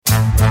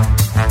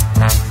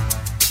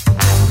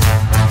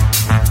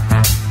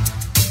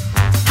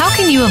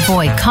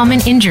avoid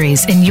common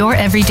injuries in your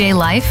everyday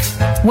life?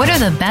 What are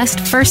the best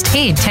first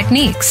aid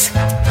techniques?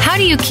 How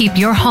do you keep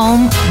your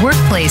home,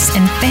 workplace,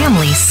 and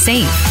family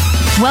safe?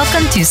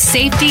 Welcome to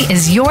Safety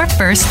is Your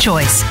First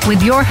Choice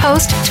with your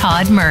host,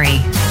 Todd Murray.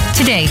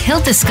 Today,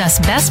 he'll discuss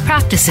best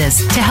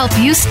practices to help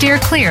you steer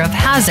clear of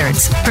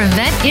hazards,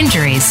 prevent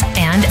injuries,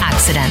 and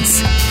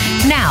accidents.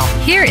 Now,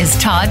 here is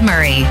Todd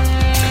Murray.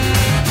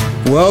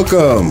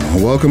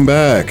 Welcome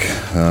back.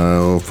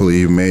 Hopefully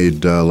you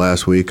made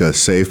last week a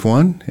safe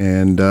one,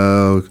 and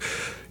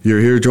you're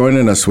here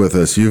joining us with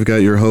us. You've got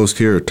your host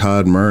here,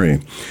 Todd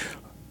Murray,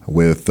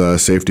 with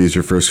Safety is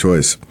Your First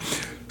Choice.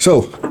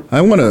 So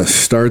I want to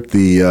start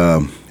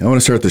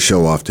the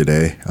show off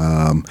today.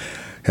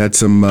 Had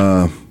some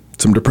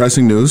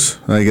depressing news,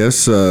 I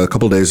guess. A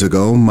couple days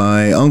ago,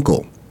 my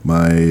uncle,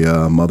 my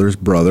mother's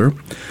brother,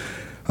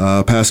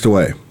 passed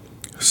away.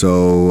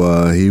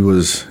 So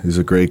he's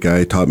a great guy.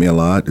 He taught me a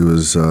lot. He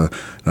was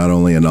not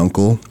only an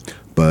uncle,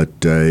 but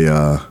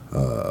a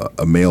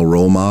male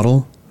role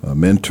model, a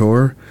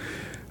mentor.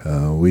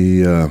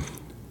 We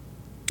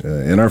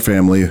in our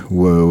family,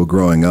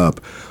 growing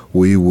up,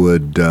 we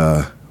would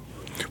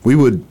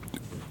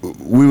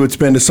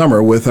spend a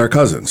summer with our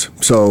cousins.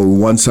 So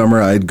one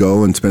summer I'd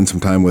go and spend some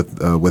time with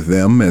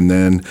them, and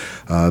then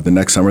the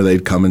next summer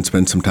they'd come and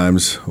spend some time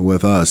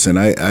with us. And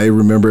I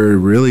remember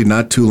really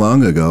not too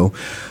long ago,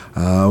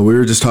 we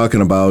were just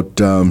talking about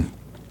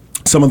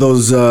some of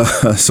those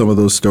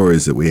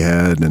stories that we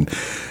had, and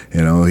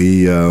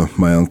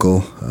my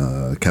uncle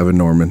Kevin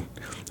Norman,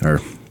 or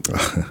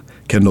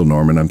Kendall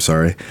Norman, I'm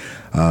sorry,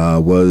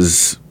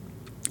 was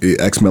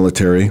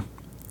ex-military,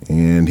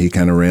 and he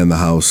kind of ran the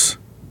house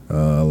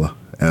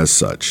as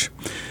such.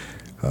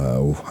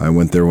 I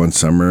went there one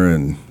summer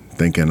and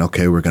thinking,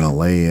 okay, we're going to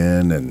lay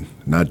in and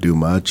not do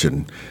much,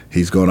 and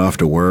he's going off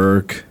to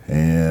work,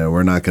 and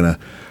we're going to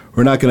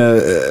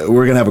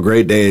have a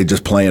great day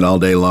just playing all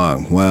day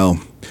long. Well,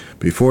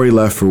 before he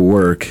left for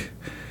work,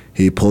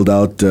 he pulled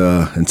out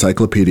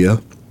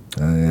encyclopedia.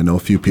 I know a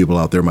few people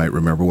out there might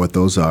remember what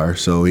those are.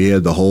 So he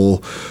had the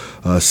whole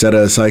set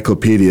of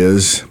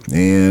encyclopedias,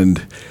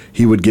 and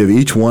he would give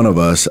each one of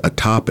us a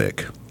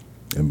topic.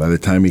 And by the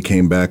time he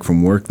came back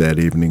from work that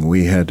evening,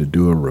 we had to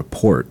do a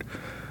report.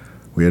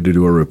 We had to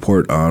do a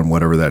report on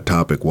whatever that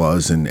topic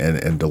was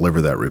and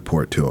deliver that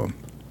report to him.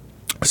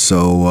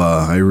 So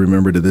I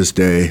remember to this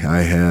day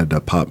I had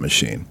a pop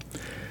machine.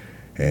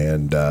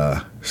 And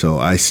so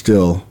I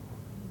still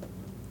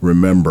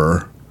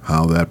remember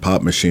how that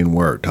pop machine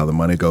worked, how the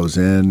money goes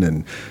in,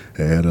 and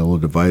they had a little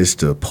device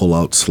to pull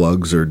out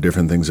slugs or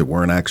different things that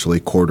weren't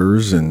actually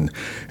quarters, and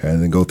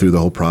then go through the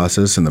whole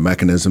process and the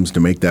mechanisms to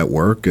make that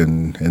work,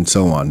 and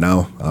so on.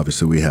 Now,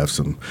 obviously, we have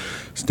some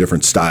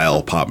different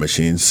style pop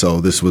machines, so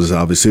this was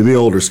obviously the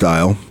older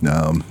style.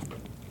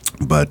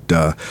 But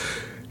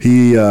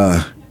he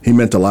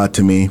meant a lot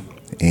to me,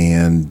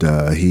 and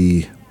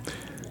he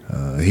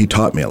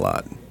taught me a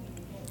lot.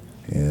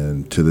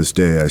 And to this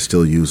day, I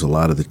still use a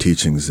lot of the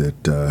teachings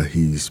that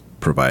he's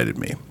provided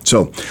me.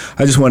 So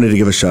I just wanted to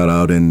give a shout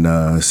out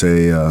and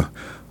say,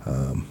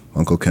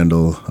 Uncle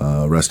Kendall,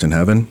 rest in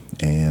heaven,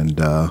 and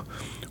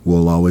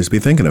we'll always be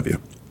thinking of you.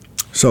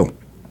 So,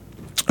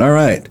 all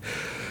right.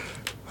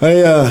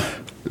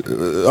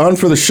 On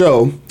for the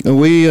show,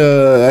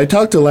 I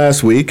talked to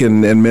last week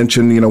and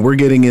mentioned, we're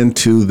getting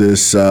into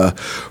this,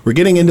 we're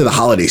getting into the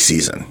holiday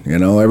season.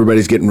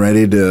 Everybody's getting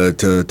ready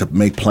to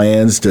make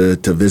plans to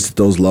visit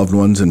those loved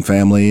ones and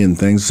family and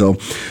things. So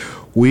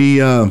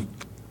a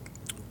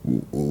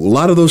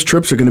lot of those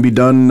trips are going to be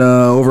done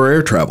over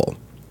air travel,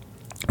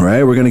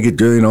 right? We're going to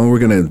we're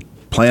going to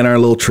plan our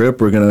little trip.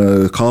 We're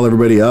going to call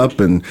everybody up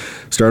and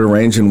start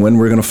arranging when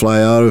we're going to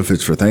fly out. If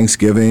it's for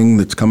Thanksgiving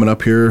that's coming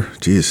up here,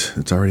 geez,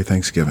 it's already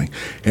Thanksgiving.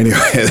 Anyway,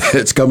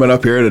 it's coming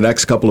up here in the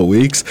next couple of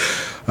weeks.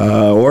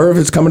 Or if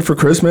it's coming for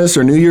Christmas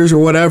or New Year's or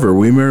whatever,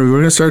 we're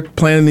going to start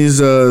planning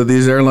these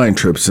airline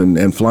trips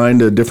and flying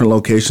to different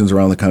locations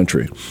around the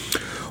country.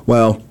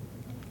 Well,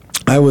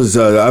 I was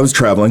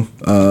traveling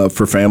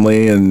for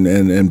family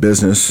and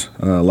business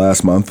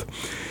last month.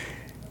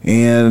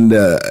 And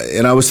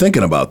I was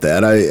thinking about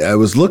that. I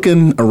was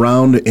looking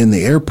around in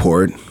the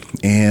airport,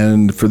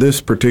 and for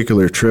this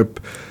particular trip,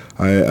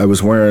 I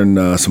was wearing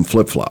some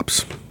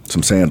flip-flops,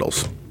 some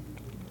sandals.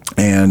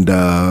 And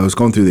I was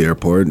going through the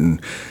airport and,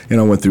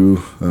 went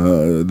through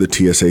the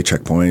TSA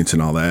checkpoints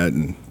and all that,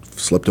 and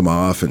slipped them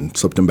off and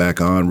slipped them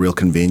back on. Real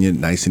convenient,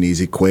 nice and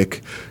easy,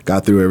 quick.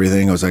 Got through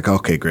everything. I was like,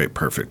 okay, great,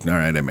 perfect. All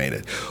right, I made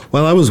it.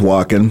 Well, I was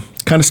walking,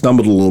 kind of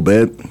stumbled a little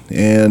bit,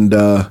 and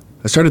I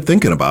started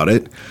thinking about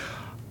it.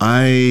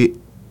 I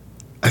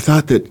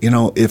thought that,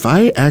 if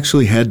I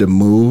actually had to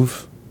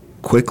move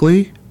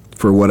quickly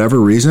for whatever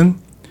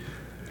reason,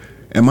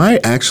 am I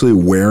actually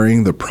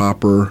wearing the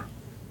proper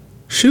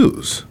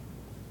shoes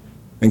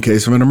in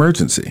case of an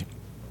emergency?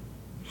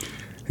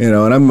 And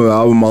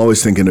I'm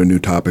always thinking of new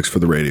topics for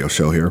the radio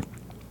show here.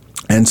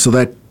 And so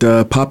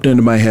that popped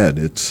into my head.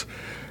 Did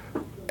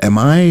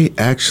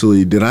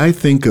I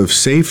think of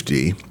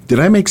safety? Did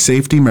I make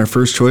safety my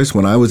first choice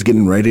when I was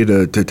getting ready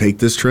to take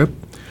this trip?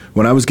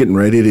 when I was getting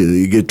ready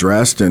to get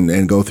dressed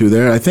and go through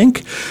there, I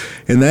think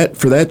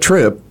for that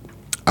trip,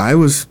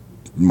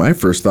 my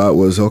first thought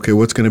was, okay,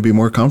 what's going to be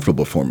more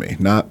comfortable for me,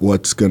 not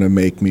what's going to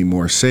make me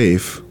more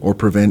safe or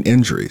prevent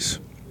injuries.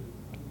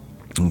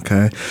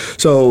 Okay,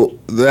 so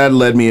that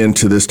led me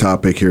into this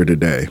topic here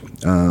today.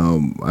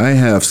 I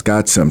have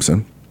Scott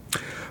Simpson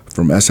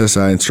from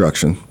SSI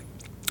Instruction.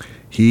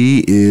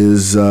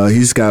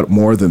 He's got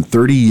more than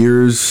 30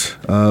 years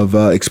of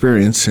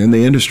experience in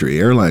the industry,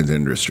 airlines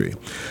industry.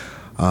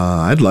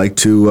 I'd like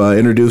to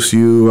introduce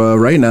you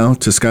right now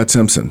to Scott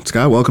Simpson.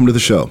 Scott, welcome to the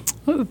show.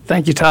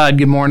 Thank you, Todd.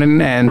 Good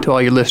morning, and to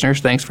all your listeners,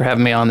 thanks for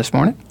having me on this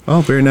morning.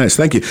 Oh, very nice.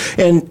 Thank you.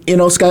 And,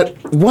 Scott,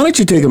 why don't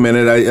you take a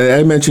minute?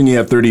 I mentioned you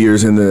have 30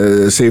 years in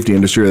the safety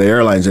industry or the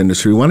airlines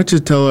industry. Why don't you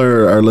tell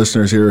our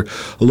listeners here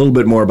a little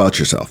bit more about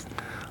yourself?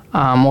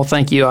 Well,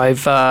 thank you.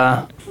 I've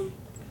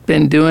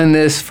been doing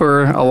this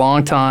for a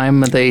long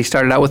time. They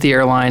started out with the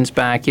airlines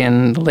back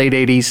in the late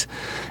 80s,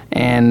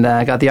 and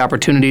got the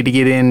opportunity to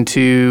get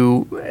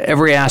into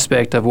every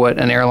aspect of what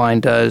an airline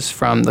does,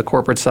 from the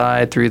corporate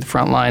side through the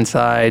frontline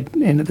side,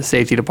 into the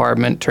safety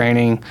department,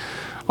 training,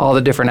 all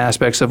the different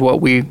aspects of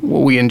what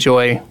we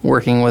enjoy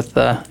working with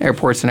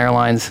airports and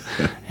airlines.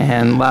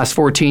 And last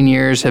 14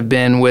 years have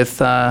been with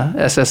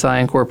SSI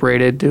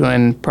Incorporated,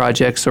 doing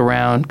projects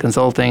around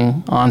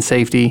consulting on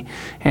safety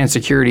and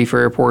security for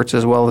airports,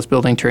 as well as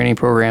building training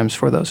programs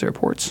for those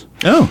airports.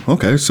 Oh,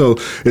 okay. So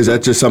is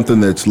that just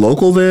something that's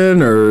local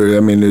then,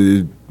 or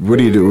what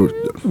do you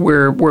do?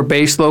 We're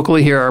based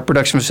locally here. Our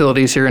production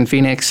facility is here in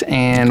Phoenix,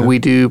 and we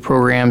do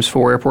programs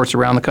for airports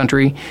around the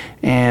country.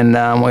 And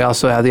we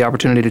also have the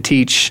opportunity to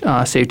teach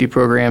safety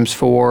programs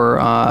for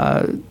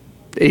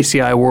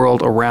ACI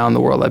World around the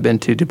world. I've been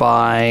to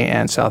Dubai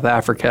and South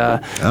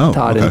Africa,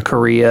 taught in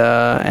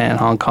Korea and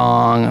Hong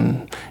Kong,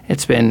 and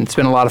it's been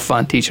a lot of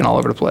fun teaching all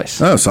over the place.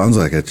 Oh, sounds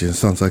like it. It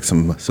sounds like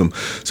some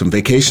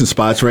vacation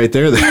spots right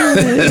there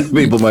that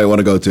people might want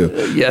to go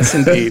to. Yes,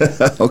 indeed.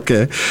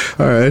 Okay,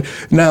 all right.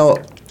 Now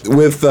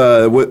with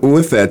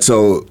that,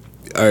 so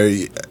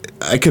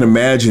I can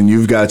imagine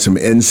you've got some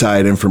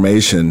inside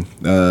information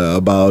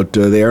about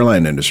the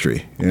airline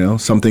industry.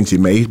 Some things you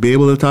may be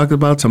able to talk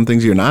about, some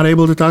things you're not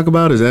able to talk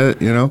about. Is that,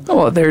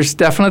 Well, there's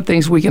definite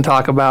things we can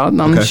talk about.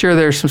 And I'm sure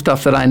there's some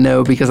stuff that I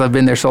know because I've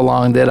been there so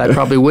long that I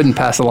probably wouldn't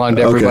pass along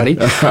to everybody.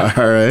 All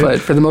right. But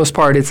for the most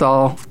part, it's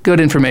all good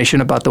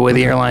information about the way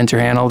the airlines are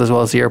handled, as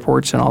well as the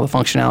airports and all the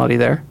functionality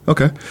there.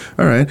 Okay.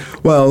 All right.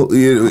 Well,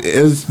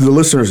 as the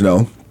listeners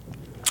know,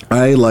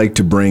 I like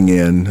to bring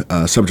in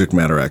subject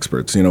matter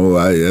experts.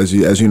 As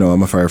you know,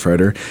 I'm a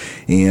firefighter,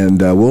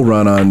 and we'll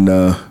run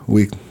on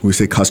we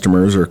say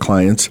customers or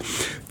clients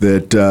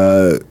that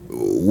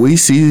we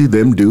see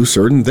them do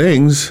certain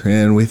things,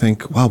 and we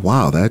think,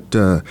 wow,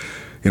 that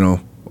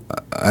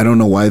I don't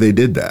know why they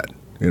did that.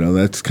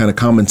 That's kind of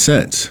common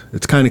sense.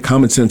 It's kind of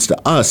common sense to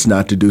us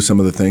not to do some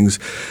of the things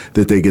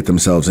that they get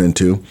themselves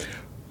into,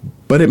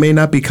 but it may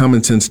not be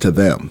common sense to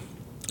them.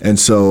 And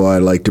so I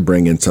like to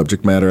bring in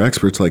subject matter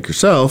experts like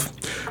yourself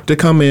to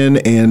come in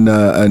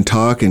and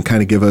talk and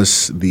kind of give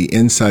us the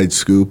inside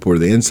scoop or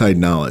the inside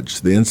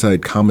knowledge, the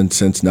inside common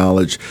sense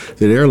knowledge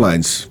that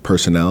airlines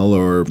personnel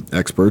or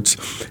experts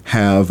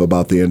have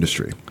about the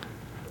industry.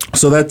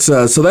 So that's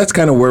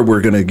kind of where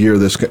we're going to gear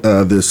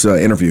this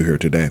interview here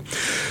today.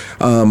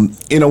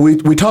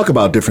 We talk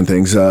about different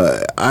things.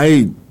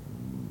 I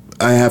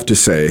have to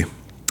say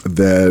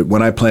that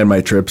when I plan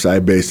my trips, I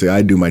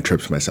do my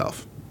trips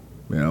myself.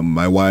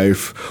 My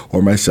wife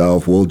or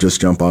myself will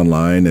just jump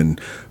online and,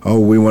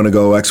 we want to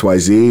go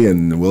XYZ,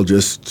 and we'll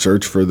just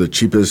search for the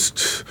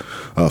cheapest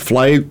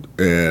flight,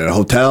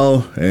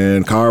 hotel,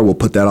 and car. We'll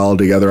put that all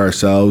together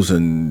ourselves,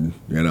 and,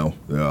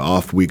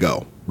 off we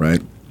go,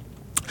 right?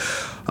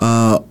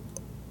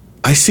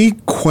 I see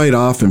quite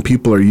often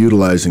people are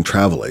utilizing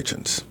travel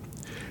agents.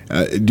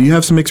 Do you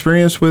have some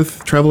experience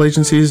with travel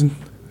agencies?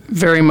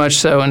 Very much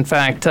so. In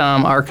fact,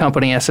 our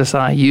company,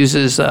 SSI,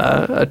 uses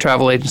a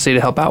travel agency to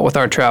help out with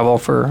our travel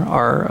for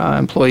our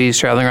employees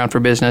traveling around for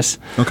business.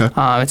 Okay.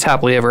 It's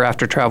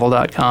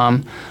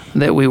happilyeveraftertravel.com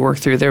that we work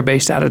through. They're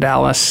based out of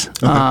Dallas.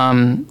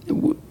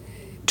 Okay.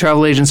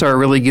 Travel agents are a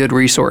really good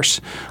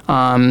resource.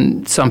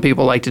 Some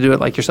people like to do it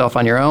like yourself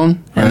on your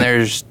own, and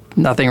there's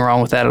nothing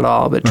wrong with that at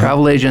all. But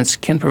travel agents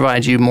can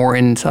provide you more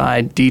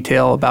inside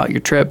detail about your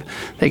trip.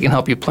 They can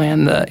help you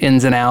plan the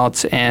ins and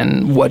outs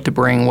and what to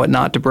bring, what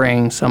not to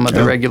bring, some of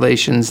the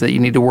regulations that you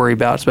need to worry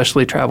about,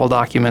 especially travel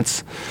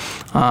documents.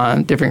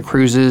 Different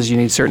cruises, you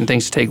need certain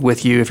things to take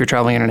with you. If you're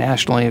traveling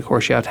internationally, of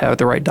course, you have to have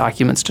the right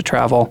documents to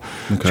travel.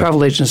 Okay.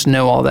 Travel agents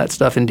know all that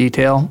stuff in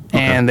detail,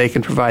 and they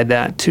can provide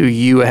that to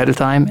you ahead of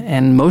time.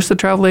 And most of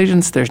the travel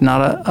agents, there's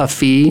not a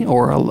fee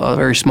or a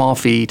very small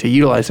fee to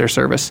utilize their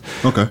service.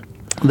 Okay.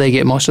 They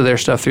get most of their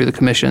stuff through the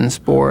commissions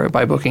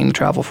by booking the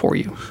travel for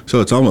you.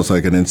 So it's almost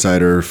like an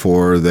insider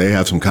they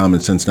have some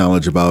common sense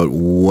knowledge about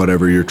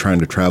whatever you're trying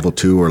to travel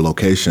to or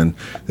location.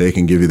 They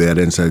can give you that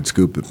inside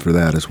scoop for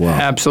that as well.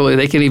 Absolutely.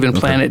 They can even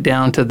plan it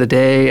down to the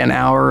day, an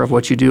hour of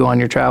what you do on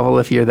your travel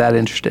if you're that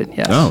interested.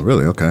 Yes. Oh,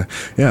 really? Okay.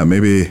 Yeah,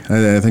 maybe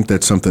I think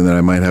that's something that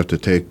I might have to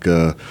take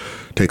a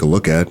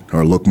look at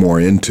or look more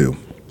into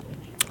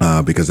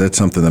because that's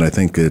something that I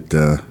think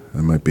I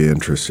might be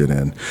interested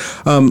in.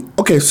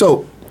 Okay,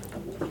 so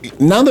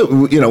now that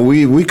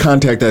we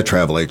contact that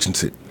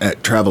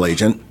travel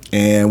agent,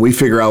 and we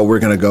figure out we're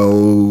going to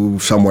go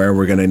somewhere,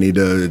 we're going to need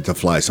to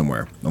fly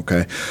somewhere.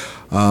 Okay,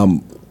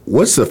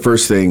 what's the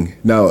first thing?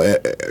 Now,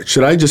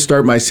 should I just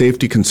start my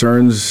safety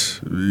concerns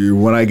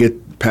when I get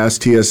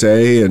past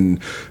TSA and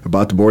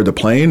about to board the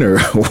plane, or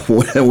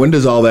when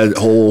does all that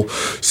whole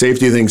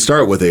safety thing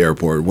start with the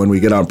airport? When we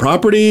get on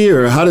property,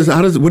 or how does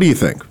what do you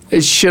think?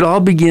 It should all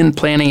begin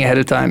planning ahead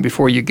of time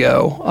before you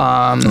go.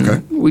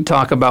 Okay. We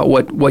talk about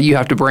what you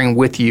have to bring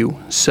with you.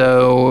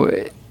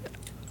 So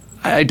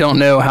I don't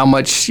know how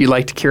much you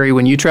like to carry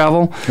when you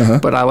travel,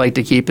 but I like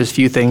to keep as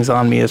few things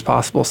on me as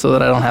possible so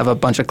that I don't have a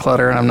bunch of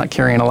clutter and I'm not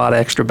carrying a lot of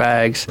extra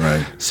bags.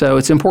 Right. So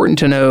it's important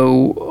to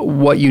know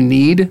what you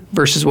need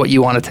versus what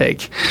you want to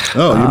take.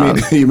 Oh,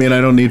 you mean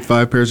I don't need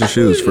 5 pairs of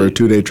shoes for a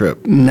 2-day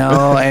trip?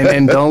 No,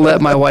 and don't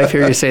let my wife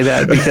hear you say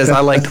that because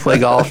I like to play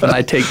golf and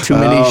I take too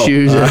many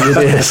shoes as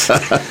it is.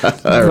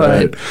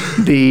 But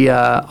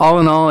all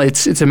in all,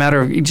 it's a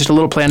matter of just a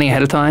little planning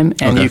ahead of time,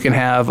 and you can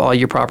have all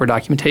your proper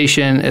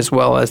documentation as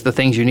well as the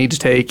things you need to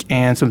take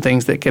and some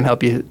things that can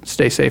help you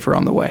stay safer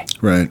on the way.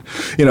 Right.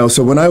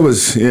 So when I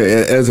was,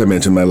 as I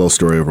mentioned, my little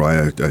story of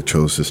why I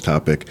chose this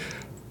topic,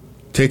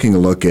 taking a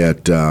look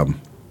at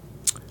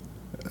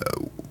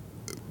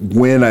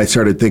when I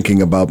started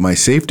thinking about my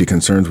safety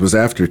concerns was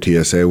after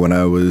TSA, when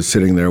I was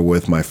sitting there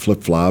with my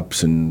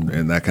flip-flops and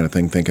that kind of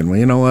thing, thinking, well,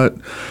 you know what?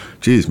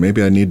 Geez,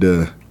 maybe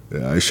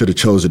I should have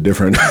chose a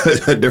different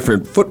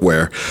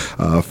footwear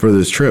for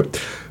this trip.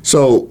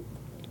 So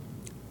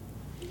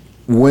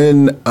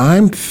when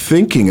I'm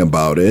thinking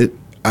about it,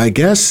 I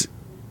guess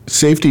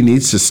safety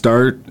needs to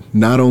start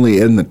not only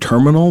in the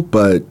terminal,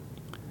 but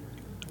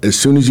as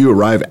soon as you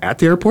arrive at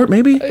the airport,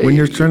 maybe, when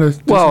you're trying to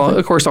Well,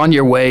 of course, on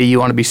your way, you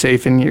want to be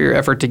safe in your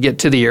effort to get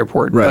to the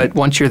airport. Right. But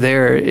once you're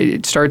there,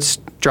 it starts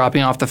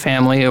dropping off the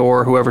family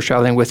or whoever's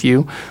traveling with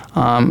you.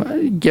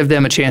 Give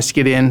them a chance to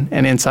get in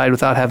and inside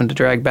without having to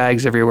drag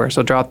bags everywhere.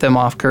 So drop them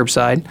off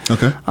curbside.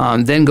 Okay.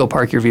 Then go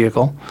park your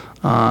vehicle.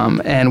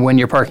 And when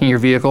you're parking your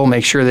vehicle,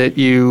 make sure that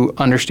you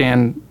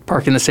understand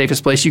park in the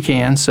safest place you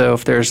can. So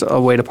if there's a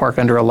way to park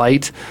under a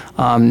light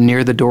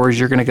near the doors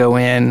you're going to go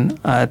in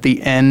at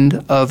the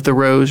end of the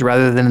rows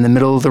rather than in the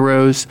middle of the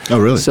rows. Oh,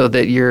 really? So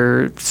that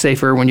you're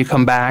safer when you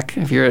come back.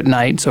 If you're at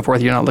night and so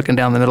forth, you're not looking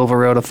down the middle of a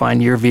row to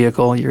find your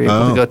vehicle. You're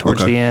able to go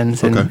towards the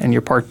ends and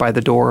you're parked by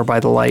the door or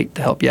by the light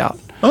to help you out.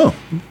 Oh,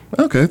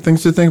 okay.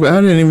 Things to think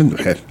about.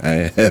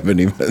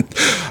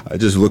 I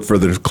just look for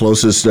the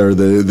closest or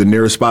the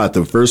nearest spot,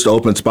 the first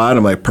open spot.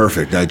 I'm like,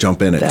 perfect. I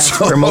jump in it. That's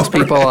where most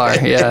people are,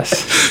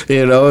 yes.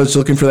 It's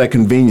looking for that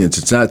convenience.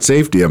 It's not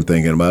safety I'm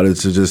thinking about.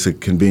 It's just a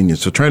convenience.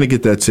 So trying to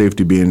get that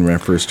safety being my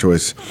first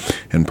choice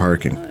in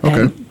parking.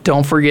 Okay. And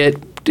don't forget,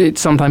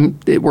 sometimes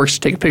it works to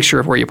take a picture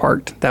of where you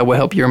parked. That will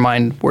help you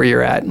remind where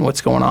you're at and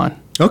what's going on.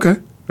 Okay.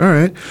 All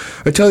right.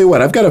 I tell you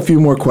what, I've got a few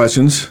more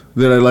questions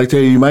that I'd like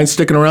to. You mind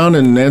sticking around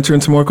and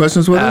answering some more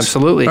questions with us?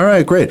 Absolutely. All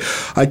right, great.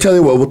 I tell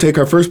you what, we'll take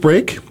our first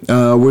break.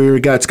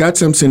 We've got Scott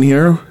Simpson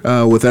here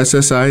with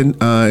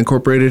SSI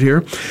Incorporated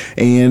here,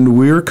 and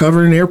we're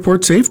covering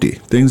airport safety,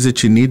 things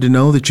that you need to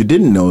know that you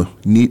didn't know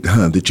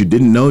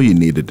you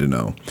needed to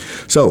know.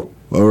 So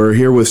we're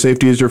here with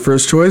Safety is Your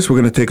First Choice. We're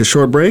going to take a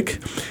short break,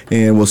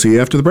 and we'll see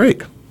you after the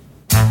break.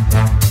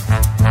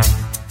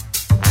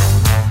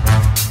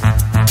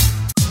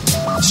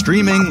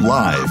 Streaming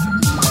live,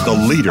 the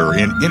leader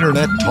in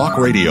Internet talk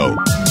radio,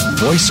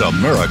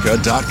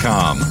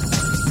 VoiceAmerica.com.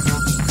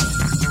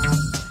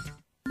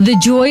 The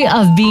joy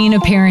of being a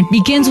parent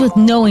begins with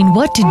knowing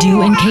what to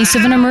do in case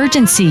of an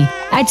emergency.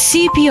 At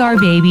CPR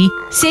Baby,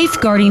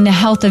 safeguarding the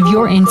health of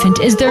your infant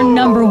is their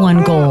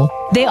 #1 goal.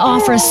 They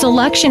offer a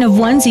selection of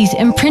onesies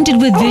imprinted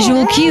with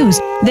visual cues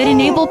that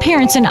enable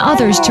parents and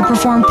others to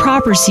perform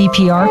proper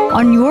CPR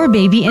on your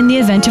baby in the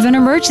event of an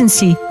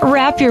emergency.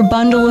 Wrap your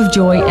bundle of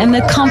joy in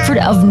the comfort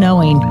of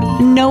knowing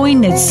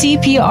that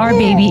CPR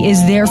Baby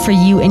is there for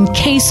you in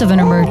case of an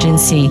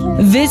emergency.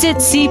 Visit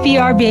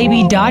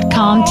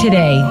CPRBaby.com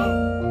today.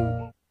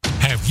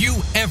 Have you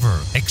ever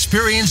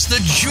experienced the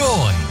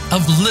joy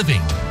of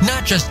living?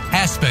 Not just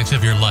aspects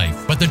of your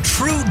life, but the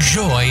true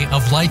joy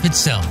of life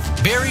itself.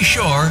 Barry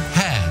Shore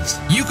has.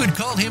 You could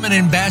call him an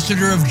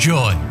ambassador of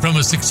joy. From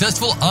a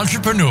successful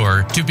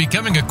entrepreneur to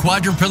becoming a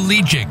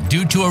quadriplegic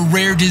due to a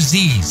rare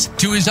disease,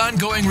 to his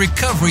ongoing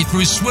recovery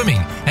through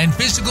swimming and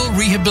physical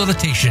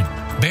rehabilitation.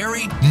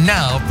 Barry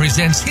now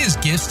presents his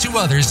gifts to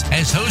others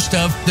as host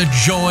of The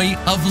Joy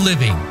of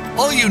Living.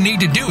 All you need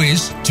to do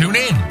is tune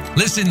in.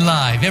 Listen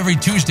live every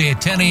Tuesday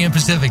at 10 a.m.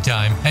 Pacific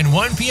Time and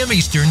 1 p.m.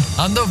 Eastern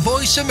on the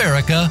Voice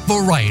America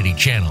Variety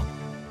Channel.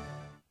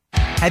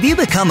 Have you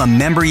become a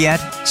member yet?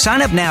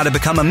 Sign up now to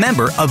become a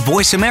member of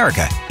Voice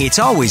America. It's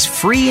always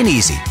free and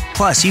easy.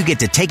 Plus, you get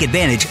to take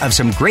advantage of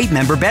some great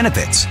member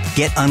benefits.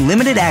 Get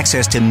unlimited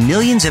access to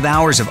millions of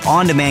hours of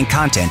on-demand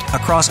content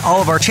across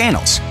all of our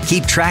channels.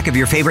 Keep track of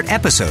your favorite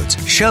episodes,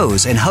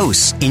 shows, and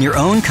hosts in your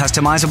own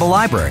customizable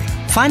library.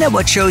 Find out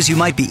what shows you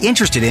might be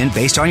interested in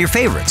based on your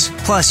favorites.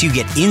 Plus, you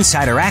get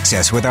insider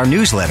access with our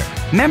newsletter.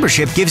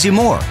 Membership gives you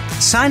more.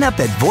 Sign up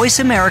at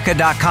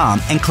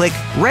voiceamerica.com and click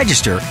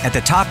register at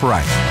the top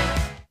right.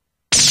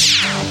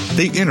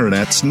 The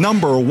Internet's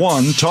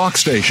 #1 talk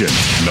station.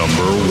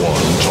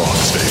 #1 talk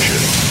station.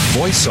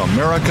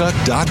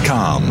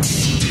 VoiceAmerica.com.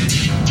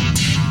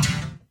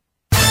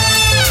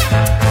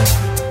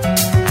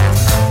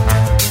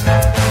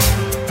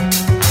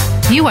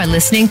 You are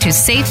listening to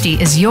Safety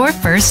is Your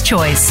First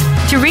Choice.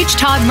 To reach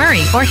Todd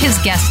Murray or his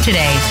guest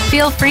today,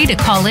 feel free to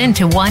call in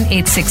to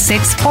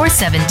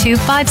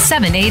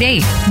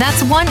 1-866-472-5788.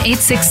 That's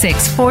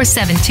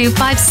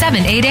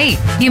 1-866-472-5788.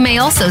 You may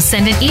also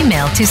send an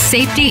email to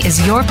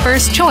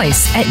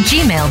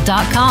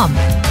safetyisyourfirstchoice@gmail.com.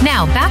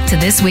 Now back to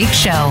this week's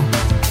show.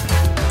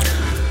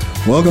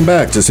 Welcome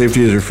back to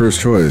Safety is Your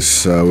First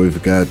Choice.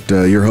 We've got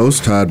your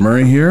host, Todd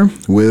Murray, here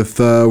with,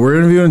 we're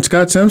interviewing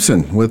Scott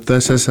Simpson with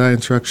SSI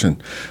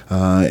Instruction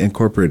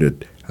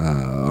Incorporated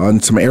on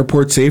some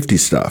airport safety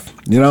stuff.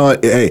 You know,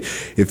 hey,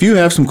 if you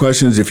have some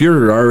questions, if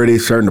you're already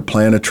starting to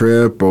plan a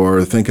trip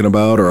or thinking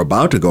about or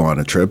about to go on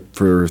a trip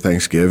for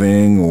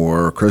Thanksgiving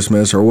or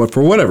Christmas or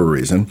for whatever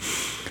reason,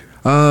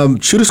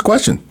 shoot us a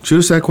question. Shoot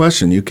us that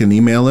question. You can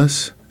email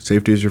us.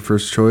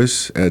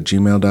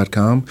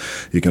 safetyisyourfirstchoice@gmail.com.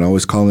 You can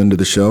always call into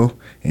the show,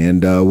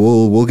 and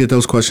we'll get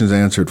those questions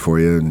answered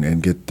for you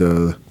and get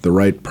the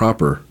right,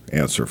 proper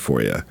answer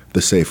for you,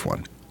 the safe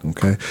one.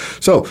 Okay?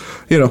 So,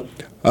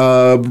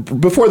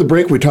 before the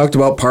break, we talked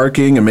about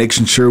parking and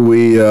making sure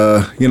we,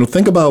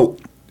 think about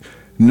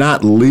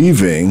not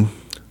leaving,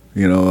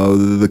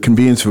 the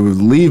convenience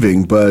of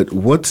leaving, but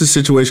what's the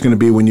situation going to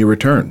be when you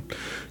return?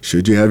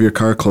 Should you have your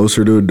car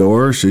closer to a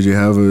door? Should you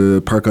have a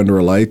park under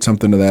a light?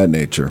 Something of that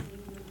nature.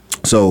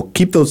 So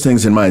keep those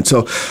things in mind.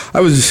 So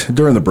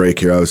during the break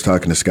here, I was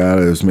talking to Scott.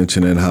 I was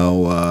mentioning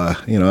how,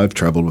 I've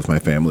traveled with my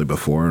family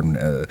before. And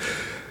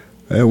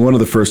one of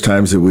the first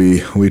times that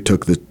we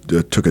took a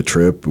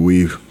trip,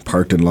 we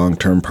parked in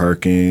long-term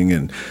parking,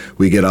 and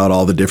we get out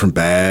all the different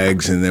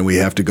bags, and then we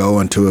have to go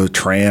into a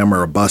tram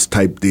or a bus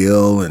type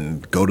deal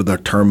and go to the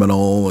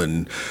terminal,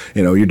 and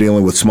you're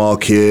dealing with small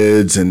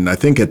kids. And I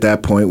think at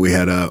that point we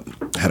had a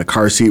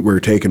car seat we were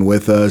taking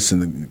with us,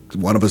 and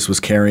one of us was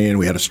carrying.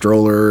 We had a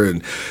stroller,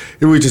 and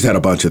we just had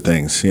a bunch of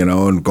things,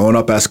 and going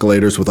up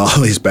escalators with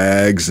all these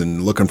bags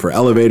and looking for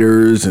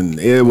elevators, and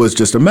it was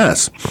just a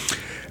mess.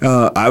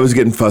 I was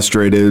getting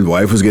frustrated.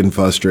 Wife was getting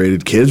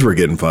frustrated. Kids were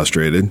getting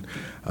frustrated.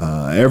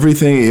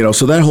 Everything,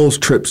 so that whole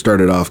trip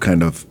started off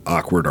kind of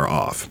awkward or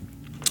off.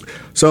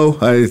 So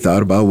I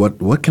thought about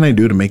what can I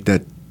do to make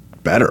that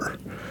better?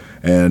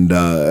 And,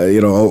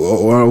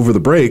 over the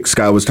break,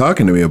 Scott was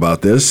talking to me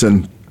about this,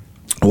 and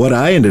what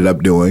I ended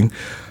up doing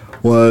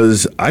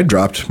was I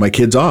dropped my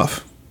kids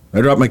off.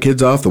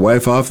 The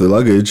wife off, the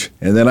luggage,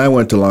 and then I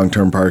went to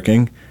long-term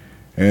parking,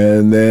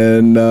 and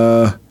then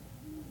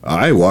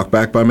I walked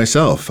back by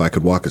myself. I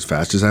could walk as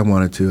fast as I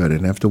wanted to. I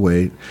didn't have to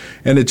wait,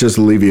 and it just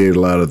alleviated a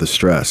lot of the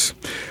stress.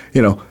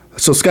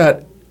 So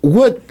Scott,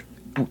 what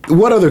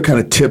other kind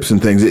of tips and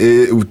things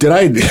did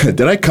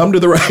I come to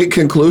the right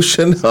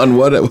conclusion on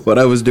what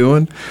I was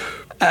doing?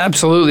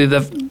 Absolutely.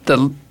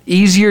 The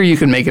easier you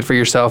can make it for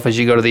yourself as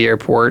you go to the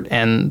airport,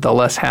 and the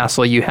less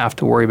hassle you have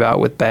to worry about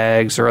with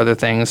bags or other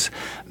things,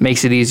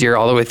 makes it easier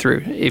all the way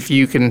through. If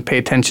you can pay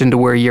attention to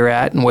where you're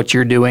at and what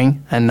you're doing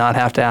and not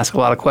have to ask a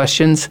lot of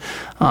questions,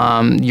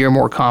 you're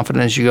more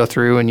confident as you go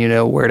through, and you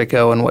know where to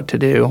go and what to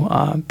do.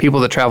 People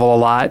that travel a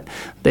lot,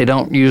 they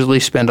don't usually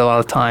spend a lot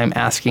of time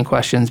asking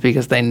questions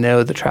because they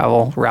know the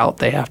travel route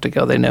they have to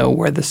go. They know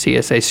where the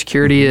CSA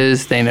security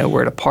is. They know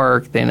where to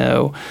park. They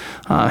know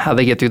how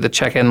they get through the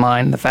check-in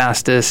line the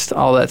fastest,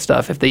 all that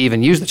stuff. If they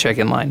even use the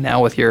check-in line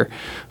now, with your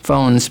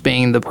phones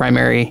being the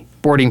primary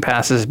boarding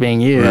passes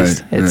being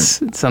used,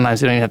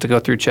 sometimes they don't even have to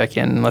go through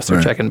check-in unless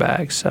they're checking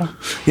bags. So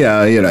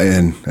yeah,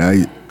 and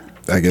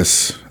I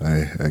guess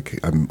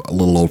I'm a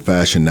little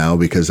old-fashioned now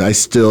because I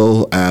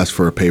still ask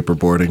for a paper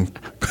boarding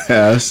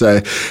pass.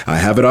 I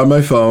have it on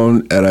my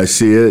phone, and I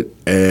see it,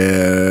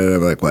 and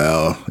I'm like,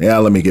 well, yeah,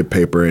 let me get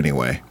paper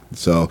anyway.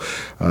 So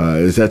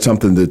is that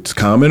something that's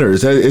common, or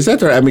is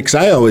that I mean, because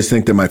I always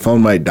think that my phone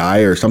might die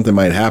or something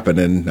might happen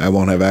and I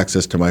won't have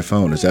access to my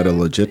phone. Is that a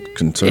legit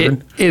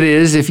concern? It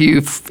is if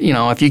you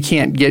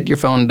can't get your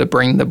phone to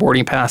bring the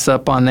boarding pass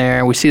up on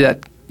there. We see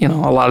that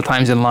a lot of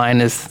times in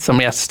line is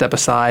somebody has to step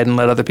aside and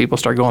let other people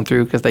start going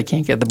through because they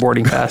can't get the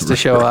boarding pass to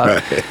show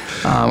up,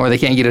 or they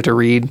can't get it to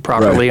read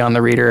properly on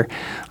the reader.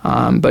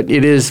 But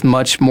it is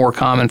much more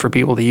common for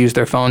people to use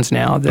their phones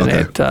now than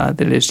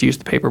it is to use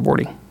the paper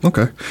boarding.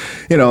 Okay.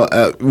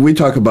 We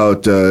talk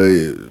about,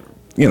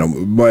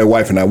 my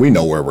wife and I, we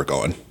know where we're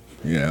going,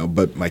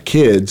 but my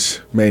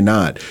kids may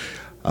not.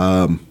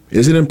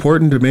 Is it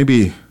important to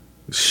maybe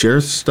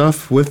share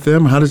stuff with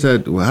them? How does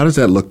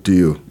that look to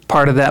you?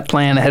 Part of that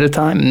plan ahead of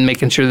time and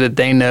making sure that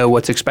they know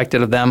what's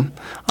expected of them,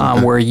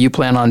 where you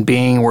plan on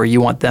being, where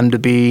you want them to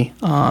be,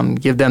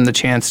 give them the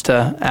chance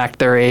to act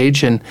their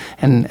age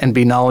and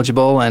be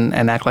knowledgeable and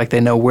act like they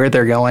know where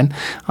they're going.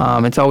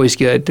 It's always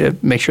good to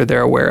make sure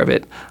they're aware of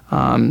it.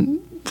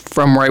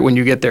 From right when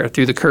you get there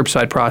through the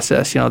curbside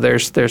process,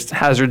 there's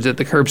hazards at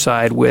the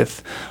curbside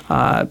with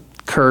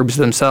curbs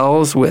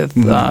themselves, with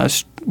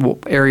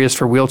areas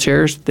for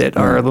wheelchairs that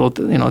are a little,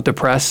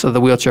 depressed, so the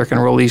wheelchair can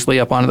roll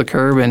easily up onto the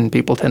curb, and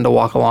people tend to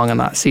walk along and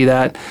not see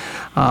that.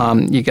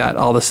 You got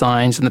all the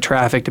signs and the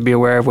traffic to be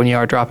aware of when you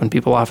are dropping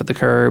people off at the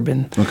curb,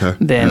 and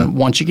then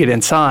once you get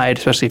inside,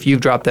 especially if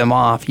you've dropped them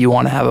off, you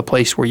want to have a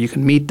place where you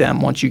can meet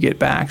them once you get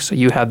back, so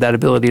you have that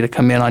ability to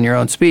come in on your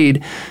own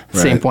speed. At the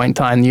same point in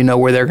time, you know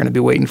where they're going to be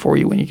waiting for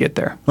you when you get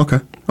there. Okay.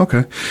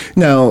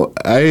 Now,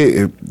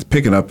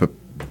 picking up,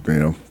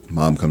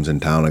 Mom comes in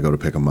town, I go to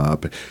pick them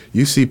up.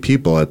 You see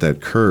people at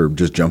that curb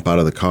just jump out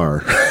of the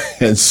car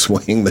and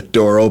swing the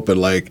door open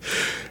like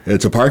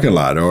it's a parking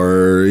lot,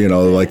 or,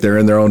 like they're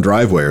in their own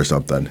driveway or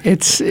something.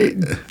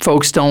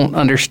 Folks don't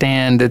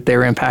understand that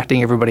they're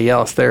impacting everybody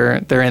else. They're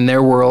in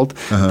their world.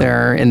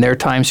 They're in their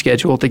time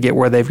schedule to get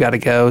where they've got to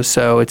go.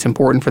 So it's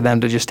important for them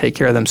to just take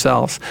care of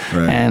themselves.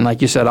 Right. And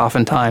like you said,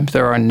 oftentimes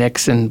there are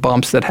nicks and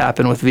bumps that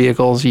happen with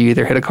vehicles. You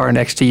either hit a car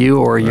next to you,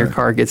 or your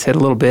car gets hit a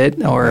little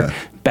bit, or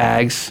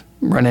bags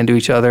run into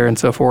each other and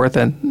so forth,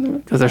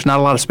 and because there's not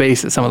a lot of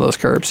space at some of those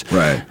curbs.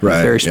 Right. It's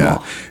very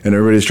small. And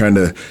everybody's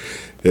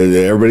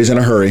in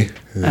a hurry.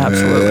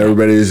 Absolutely.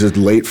 Everybody's just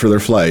late for their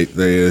flight.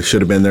 They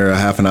should have been there a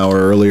half an hour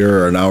earlier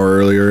or an hour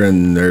earlier,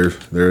 and they're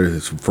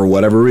for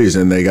whatever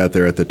reason they got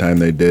there at the time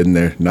they did,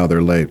 and now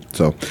they're late.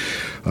 So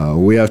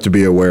we have to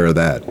be aware of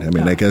that. I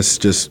mean, I guess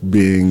just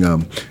being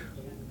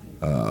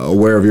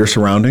aware of your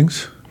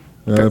surroundings,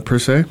 per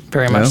se.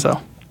 Very much so.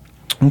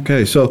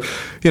 Okay, so,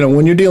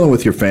 when you're dealing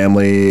with your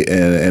family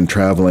and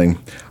traveling,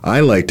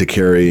 I like to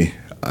carry,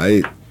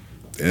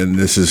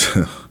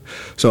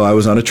 so I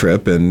was on a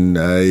trip and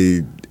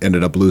I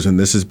ended up losing,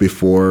 this is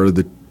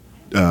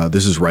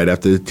right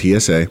after the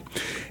TSA,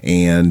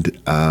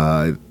 and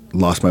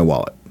lost my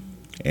wallet,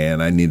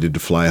 and I needed to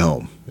fly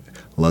home.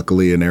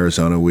 Luckily in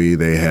Arizona,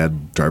 they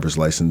had driver's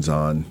license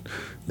on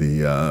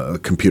the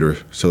computer,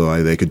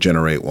 so they could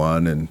generate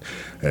one, and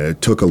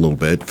it took a little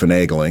bit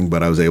finagling,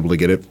 but I was able to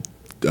get it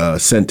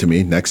sent to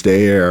me next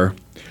day air.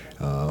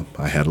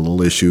 I had a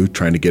little issue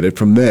trying to get it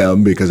from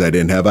them because I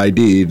didn't have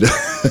ID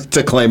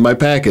to claim my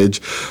package,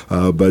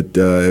 but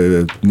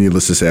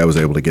needless to say, I was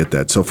able to get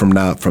that. So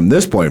from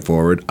this point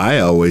forward, I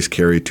always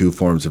carry two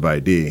forms of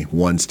ID.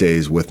 One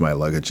stays with my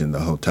luggage in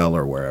the hotel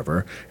or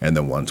wherever, and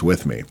then one's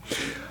with me.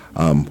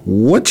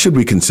 What should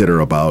we consider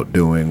about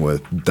doing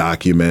with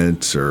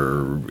documents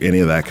or any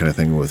of that kind of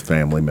thing with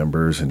family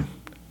members?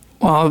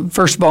 Well,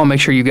 first of all, make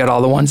sure you get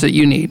all the ones that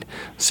you need.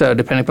 So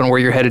depending upon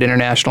where you're headed,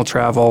 international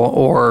travel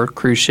or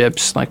cruise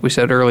ships, like we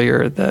said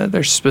earlier,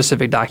 there's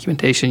specific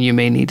documentation you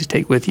may need to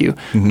take with you.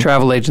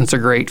 Travel agents are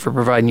great for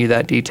providing you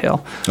that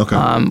detail. Okay.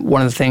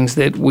 One of the things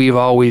that we've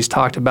always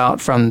talked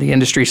about from the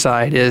industry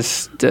side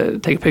is to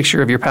take a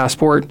picture of your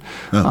passport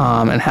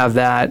and have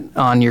that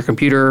on your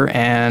computer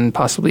and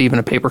possibly even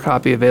a paper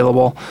copy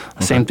available.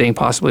 Same thing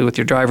possibly with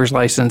your driver's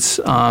license.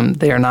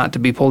 They are not to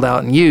be pulled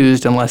out and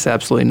used unless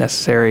absolutely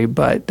necessary,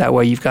 but that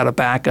way you've got a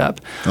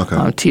backup.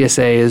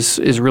 TSA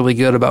is really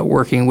good about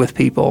working with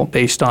people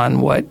based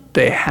on what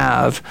they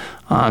have,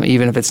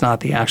 even if it's not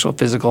the actual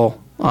physical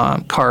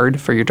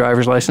card for your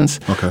driver's license.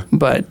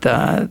 But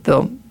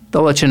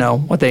they'll let you know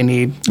what they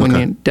need when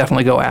you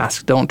definitely go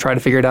ask. Don't try to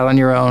figure it out on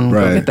your own.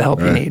 Go get the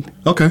help you need.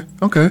 Okay.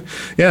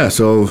 Yeah,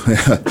 so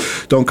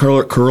don't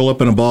curl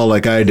up in a ball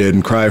like I did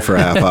and cry for a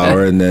half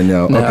hour and then,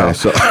 okay.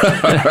 So,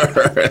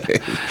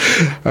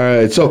 all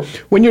right. So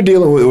when you're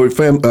dealing with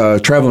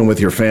traveling with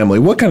your family,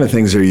 what kind of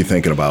things are you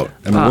thinking about?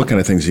 I mean, what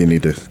kind of things do you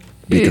need to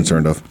be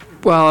concerned of?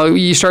 Well,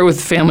 you start with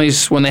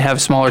families when they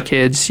have smaller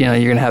kids. You're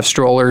going to have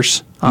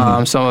strollers.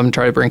 Some of them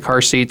try to bring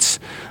car seats.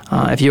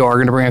 If you are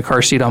going to bring a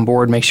car seat on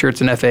board, make sure it's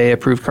an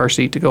FAA-approved car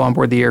seat to go on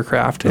board the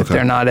aircraft. If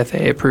they're not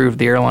FAA-approved,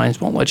 the airlines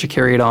won't let you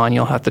carry it on.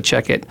 You'll have to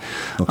check it.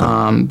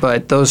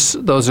 But those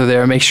are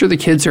there. Make sure the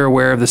kids are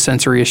aware of the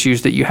sensory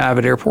issues that you have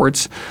at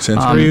airports.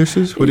 Sensory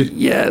issues?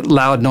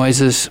 Loud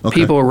noises.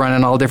 People run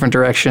in all different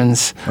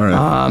directions. All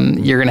right.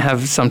 You're going to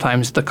have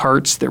sometimes the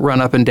carts that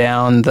run up and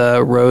down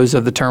the rows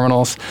of the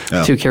terminals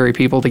to carry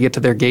people to get to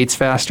their gates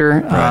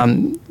faster.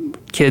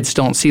 kids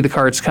don't see the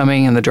carts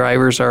coming and the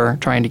drivers are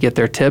trying to get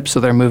their tip, so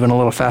they're moving a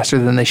little faster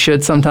than they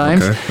should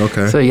sometimes.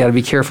 Okay. So you got to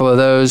be careful of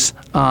those.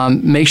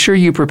 Make sure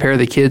you prepare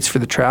the kids for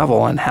the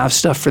travel and have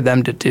stuff for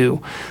them to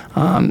do.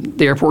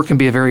 The airport can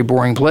be a very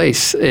boring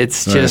place.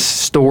 It's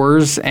just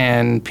stores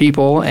and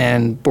people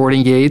and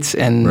boarding gates,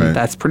 and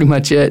that's pretty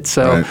much it.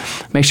 So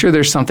make sure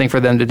there's something for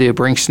them to do.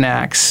 Bring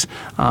snacks,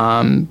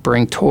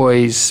 bring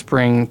toys,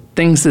 bring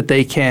things that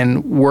they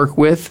can work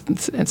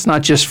with. It's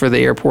not just for the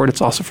airport,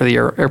 it's also for the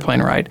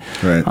airplane ride.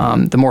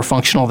 The more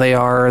functional they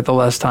are, the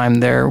less time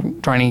they're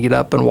trying to get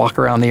up and walk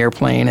around the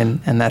airplane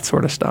and that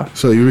sort of stuff.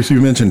 So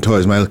you mentioned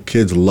toys. My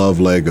kids love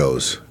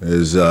Legos.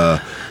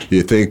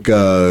 You think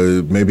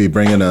maybe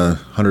bringing a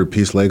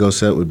 100-piece Lego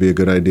set would be a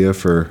good idea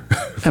for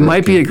it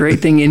might be a great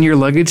thing in your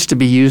luggage to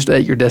be used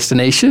at your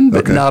destination,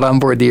 but not on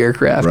board the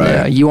aircraft.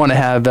 Yeah, you want to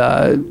have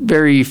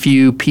very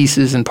few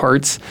pieces and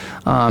parts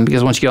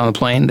because once you get on the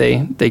plane,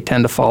 they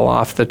tend to fall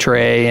off the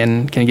tray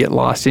and can get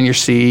lost in your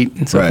seat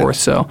and so forth.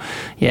 So,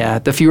 yeah,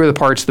 the fewer the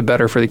parts, the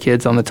better for the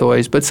kids on the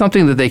toys, but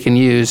something that they can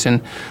use.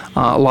 And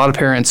a lot of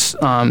parents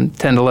tend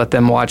to let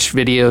them watch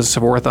videos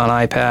worth on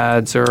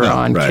iPads or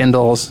on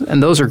Kindles,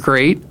 and those are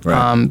great,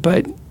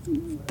 but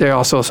they're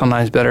also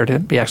sometimes better to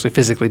be actually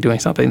physically doing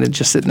something than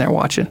just sitting there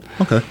watching.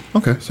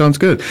 Okay, sounds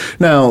good.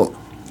 Now,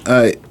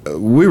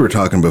 we were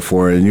talking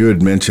before, and you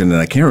had mentioned,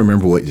 and I can't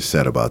remember what you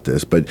said about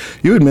this, but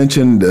you had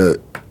mentioned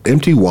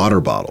empty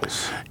water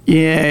bottles.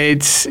 Yeah,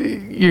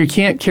 you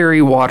can't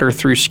carry water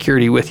through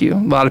security with you. A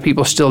lot of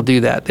people still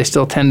do that. They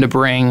still tend to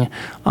bring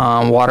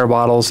water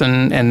bottles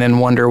and then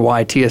wonder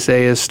why TSA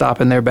is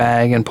stopping their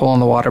bag and pulling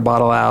the water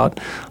bottle out.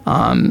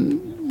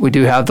 We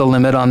do have the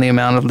limit on the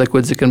amount of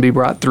liquids that can be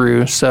brought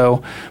through,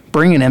 so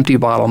bring an empty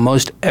bottle.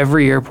 Most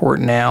every airport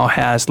now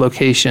has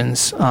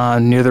locations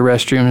near the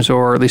restrooms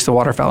or at least the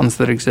water fountains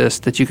that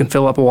exist that you can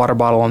fill up a water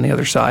bottle on the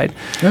other side.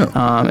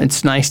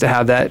 It's nice to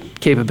have that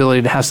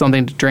capability to have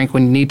something to drink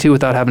when you need to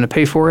without having to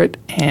pay for it,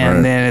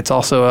 and then it's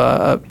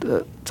also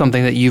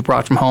something that you've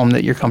brought from home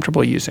that you're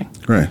comfortable using.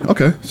 Right.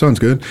 Okay. Sounds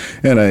good.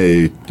 And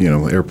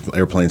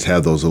airplanes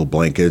have those little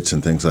blankets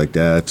and things like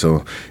that.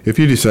 So if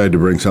you decide to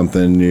bring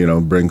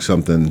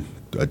something,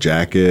 a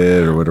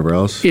jacket or whatever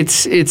else?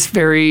 It's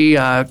very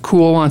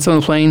cool on some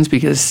of the planes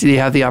because you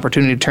have the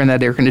opportunity to turn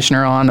that air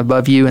conditioner on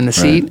above you in the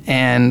seat,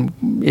 and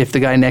if the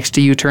guy next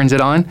to you turns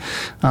it on,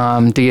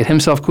 to get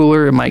himself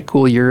cooler, it might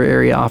cool your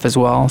area off as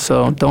well.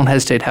 So don't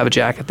hesitate to have a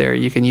jacket there.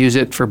 You can use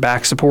it for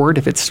back support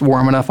if it's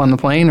warm enough on the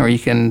plane, or you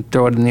can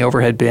throw it in the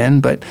overhead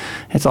bin, but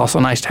it's also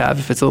nice to have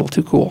if it's a little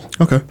too cool.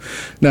 Okay.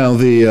 Now,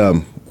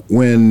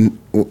 when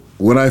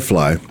I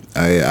fly,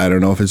 I don't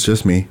know if it's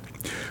just me,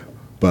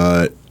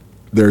 but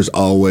there's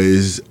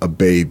always a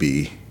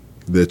baby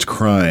that's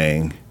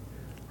crying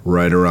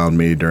right around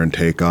me during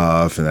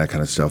takeoff and that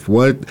kind of stuff.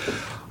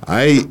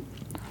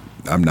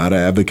 I'm not an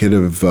advocate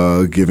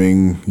of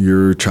giving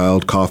your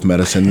child cough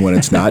medicine when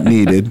it's not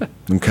needed,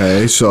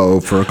 okay? So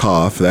for a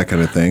cough, that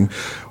kind of thing.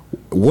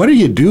 What do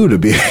you do to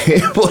be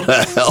able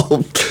to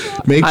help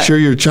make sure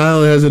your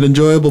child has an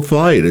enjoyable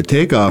flight at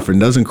takeoff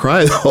and doesn't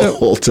cry the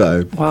whole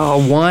time?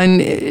 Well, one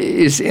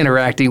is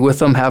interacting with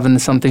them, having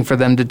something for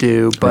them to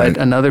do, but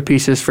another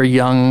piece is for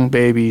young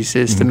babies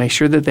is to make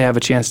sure that they have a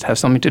chance to have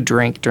something to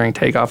drink during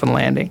takeoff and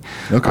landing.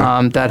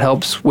 That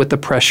helps with the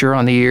pressure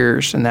on the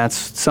ears, and that's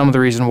some of the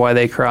reason why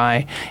they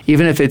cry.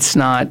 Even if it's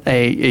not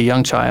a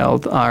young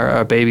child, or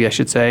a baby, I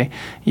should say,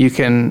 you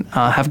can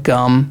have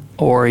gum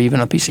or even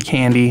a piece of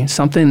candy,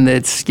 something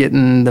that's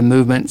getting the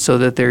movement so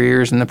that their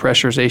ears and the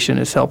pressurization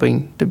is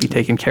helping to be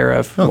taken care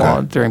of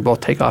during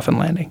both takeoff and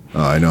landing.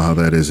 I know how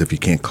that is. If you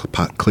can't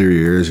clear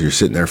your ears, you're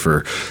sitting there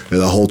for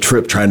the whole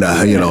trip trying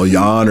to,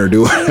 yawn or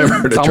do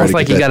whatever. It's almost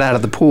like you got out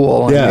of the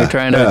pool and you're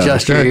trying to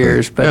adjust your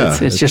ears,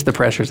 but it's just the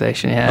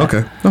pressurization,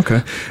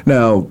 Okay.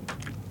 Now,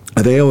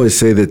 they always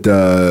say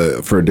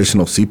that for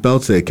additional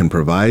seatbelts, they can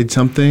provide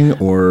something,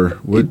 or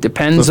it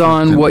depends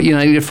on what you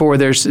need it for.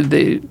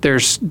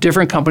 There's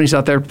different companies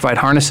out there that provide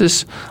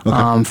harnesses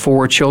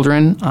for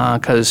children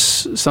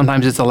because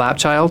sometimes it's a lap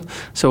child.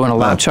 So in a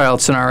lap child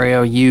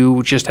scenario,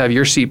 you just have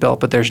your seatbelt,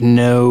 but there's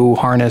no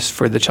harness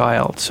for the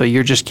child. So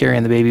you're just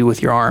carrying the baby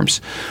with your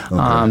arms.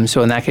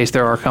 So in that case,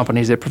 there are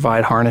companies that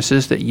provide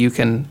harnesses that you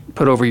can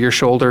put over your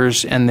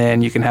shoulders, and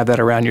then you can have that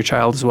around your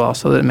child as well,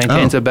 so that it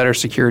maintains a better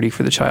security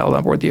for the child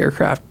on board the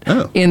aircraft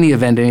in the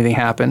event anything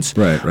happens,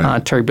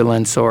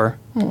 turbulence or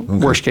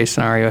worst case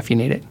scenario if you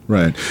need it.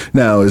 Right.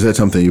 Now, is that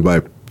something you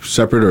buy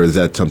separate, or is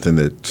that something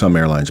that some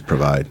airlines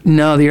provide?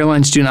 No, the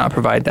airlines do not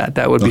provide that.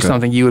 That would be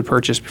something you would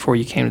purchase before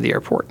you came to the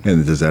airport.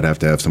 And does that have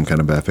to have some kind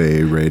of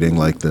FAA rating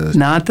like the...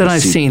 Not that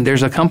I've seen.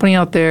 There's a company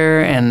out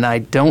there, and I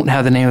don't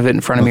have the name of it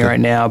in front of me right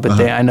now, but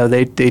I know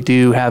they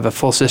do have a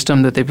full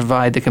system that they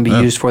provide that can be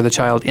used for the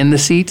child in the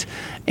seat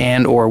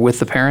and or with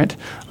the parent.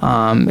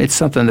 It's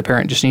something the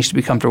parent just needs to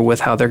be comfortable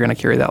with how they're going to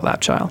carry that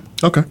lap child.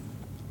 Okay.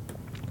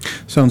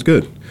 Sounds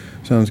good.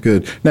 Sounds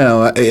good.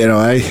 Now,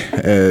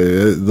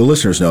 the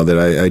listeners know that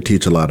I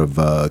teach a lot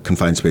of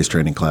confined space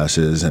training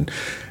classes, and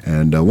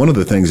one of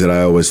the things that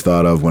I always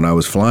thought of when I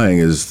was flying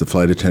is the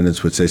flight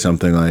attendants would say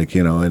something like,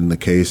 in the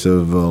case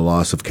of a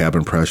loss of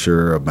cabin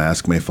pressure, a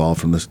mask may fall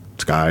from the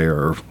sky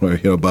or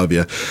above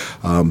you.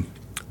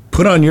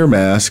 Put on your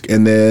mask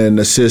and then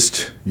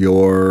assist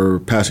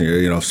your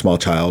passenger, small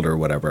child or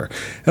whatever.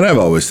 And I've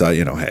always thought,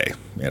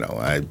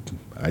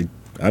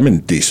 I'm in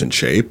decent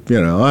shape.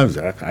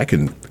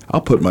 I'll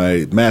put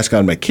my mask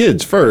on my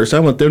kids first. I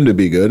want them to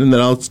be good, and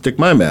then I'll stick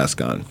my mask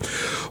on.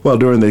 Well,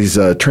 during these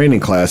training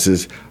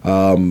classes,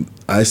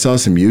 I saw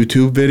some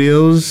YouTube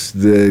videos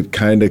that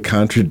kind of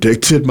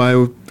contradicted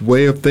my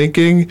way of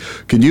thinking.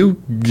 Can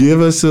you give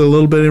us a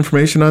little bit of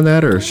information on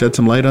that or shed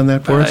some light on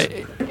that for us?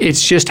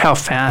 It's just how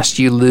fast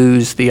you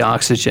lose the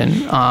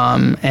oxygen,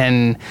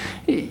 and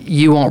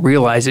you won't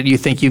realize it. You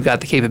think you've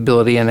got the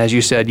capability, and as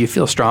you said, you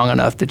feel strong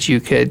enough that you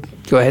could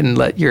go ahead and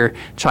let your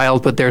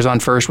child put theirs on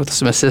first with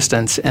some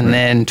assistance and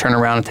then turn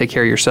around and take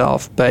care of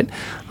yourself. But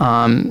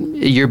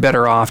you're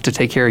better off to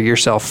take care of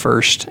yourself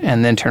first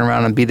and then turn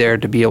around and be there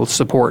to be able to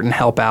support and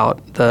help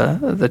out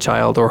the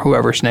child or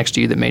whoever's next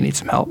to you that may need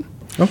some help.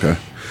 Okay.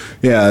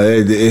 Yeah,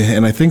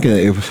 and I think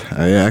I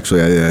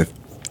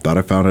thought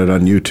I found it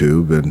on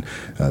YouTube, and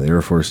the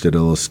Air Force did a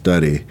little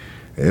study.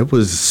 It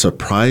was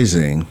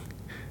surprising.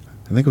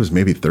 I think it was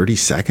maybe 30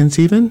 seconds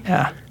even.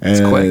 Yeah, it's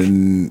quick.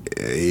 And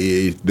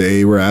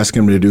they were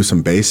asking him to do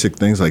some basic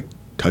things like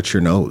touch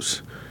your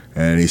nose.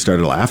 And he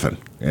started laughing.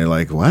 And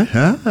like, what?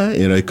 Huh?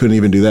 He couldn't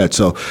even do that.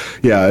 So,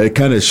 yeah, it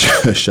kind of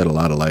shed a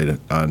lot of light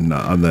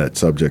on that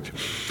subject.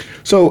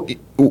 So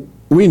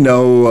we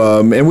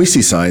know, and we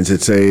see signs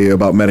that say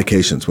about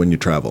medications when you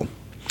travel.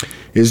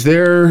 Is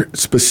there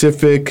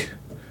specific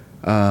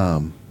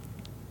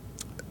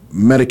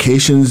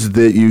medications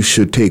that you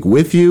should take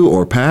with you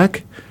or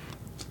pack?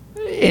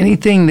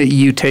 Anything that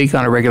you take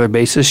on a regular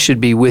basis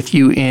should be with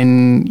you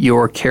in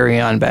your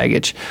carry-on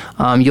baggage.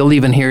 You'll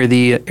even hear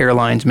the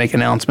airlines make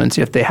announcements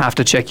if they have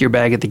to check your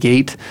bag at the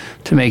gate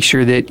to make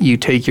sure that you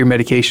take your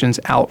medications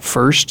out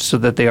first so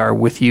that they are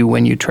with you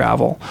when you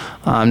travel.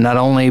 Not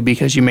only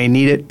because you may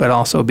need it, but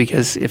also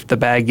because if the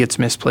bag gets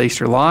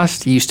misplaced or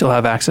lost, you still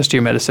have access to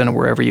your medicine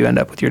wherever you end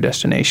up with your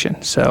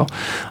destination. So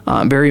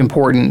very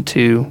important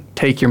to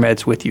take your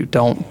meds with you.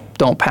 Don't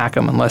pack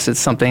them unless it's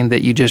something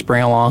that you just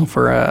bring along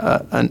for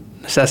a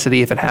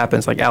necessity if it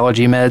happens, like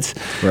allergy meds.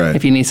 Right.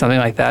 If you need something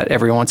like that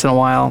every once in a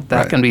while,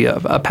 that can be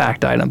a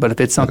packed item. But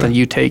if it's something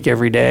you take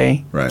every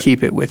day,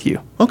 keep it with you.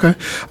 Okay.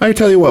 I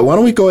tell you what, why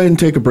don't we go ahead and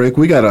take a break?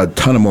 We got a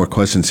ton of more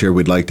questions here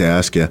we'd like to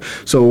ask you.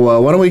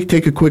 So why don't we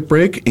take a quick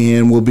break,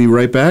 and we'll be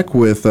right back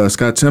with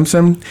Scott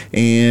Simpson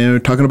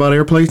and talking about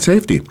airplane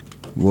safety.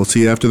 We'll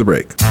see you after the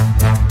break.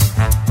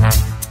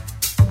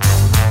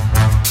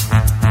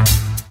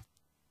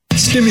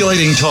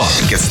 Stimulating talk.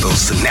 Gets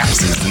those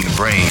synapses in the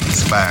brain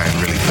firing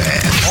really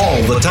fast.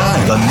 All the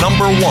time. The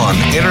 #1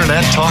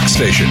 internet talk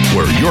station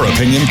where your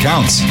opinion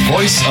counts.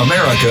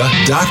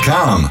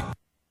 VoiceAmerica.com.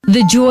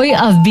 The joy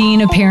of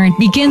being a parent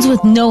begins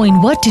with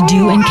knowing what to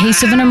do in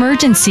case of an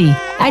emergency.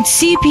 At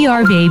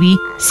CPR Baby,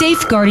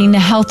 safeguarding the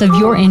health of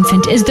your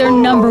infant is their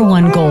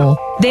 #1 goal.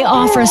 They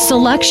offer a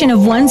selection of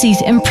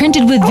onesies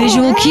imprinted with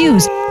visual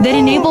cues that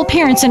enable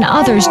parents and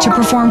others to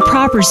perform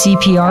proper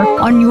CPR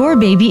on your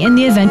baby in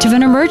the event of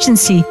an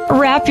emergency.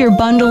 Wrap your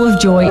bundle of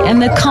joy in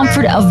the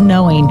comfort of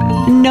knowing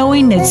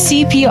that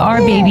CPR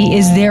Baby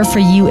is there for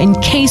you in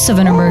case of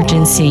an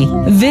emergency.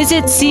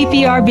 Visit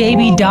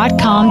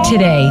CPRBaby.com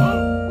today.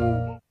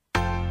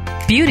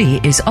 Beauty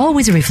is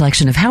always a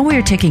reflection of how we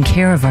are taking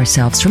care of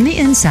ourselves from the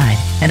inside,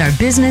 and our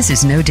business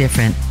is no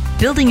different.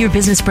 Building your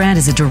business brand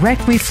is a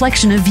direct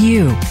reflection of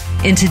you.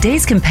 In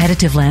today's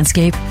competitive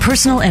landscape,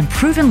 personal and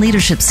proven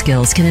leadership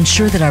skills can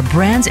ensure that our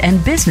brands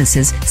and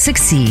businesses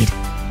succeed.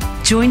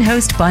 Join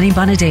host Bonnie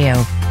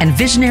Bonadeo and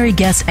visionary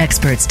guest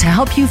experts to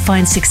help you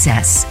find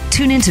success.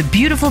 Tune into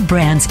Beautiful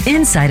Brands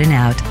Inside and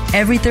Out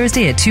every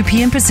Thursday at 2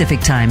 p.m. Pacific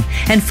Time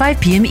and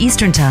 5 p.m.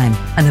 Eastern Time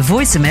on the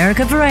Voice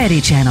America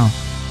Variety Channel.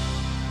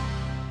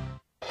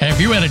 Have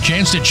you had a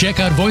chance to check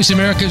out Voice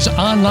America's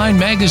online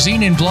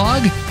magazine and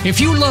blog? If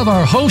you love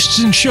our hosts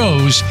and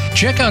shows,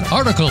 check out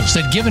articles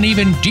that give an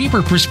even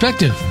deeper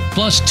perspective,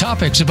 plus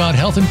topics about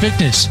health and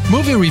fitness,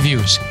 movie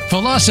reviews,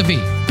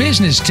 philosophy,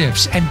 business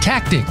tips and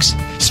tactics,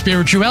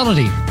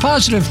 spirituality,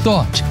 positive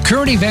thought,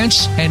 current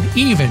events, and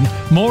even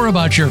more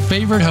about your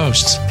favorite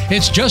hosts.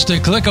 It's just a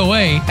click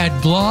away at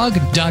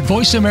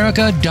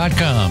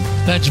blog.voiceamerica.com.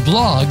 That's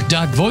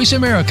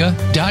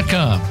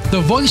blog.voiceamerica.com.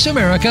 The Voice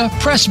America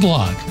Press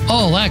Blog.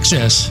 All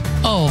access,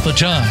 all the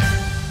time.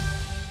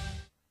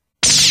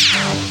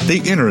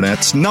 The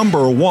Internet's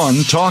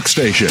 #1 talk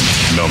station.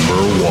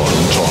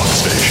 #1 talk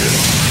station.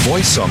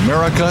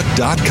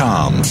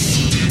 VoiceAmerica.com.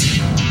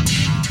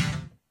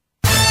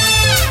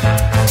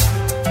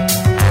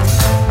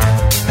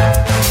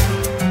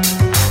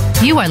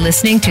 You are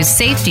listening to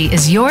Safety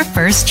is Your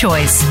First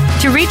Choice.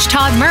 To reach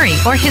Todd Murray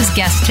or his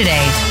guest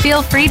today,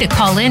 feel free to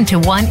call in to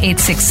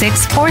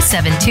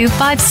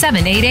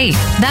 1-866-472-5788.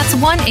 That's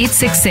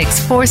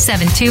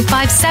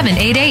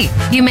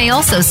 1-866-472-5788. You may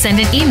also send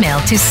an email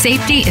to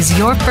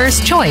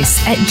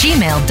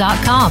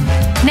safetyisyourfirstchoice@gmail.com.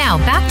 Now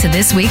back to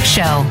this week's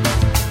show.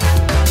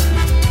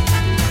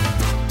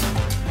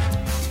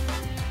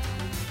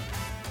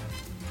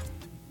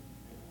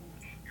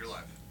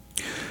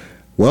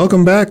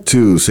 Welcome back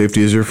to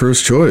Safety is Your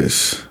First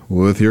Choice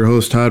with your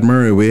host, Todd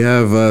Murray. We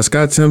have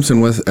Scott Simpson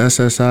with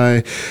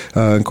SSI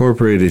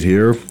Incorporated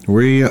here,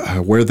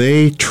 where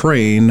they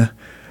train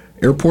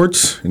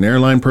airports and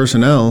airline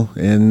personnel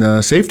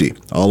in safety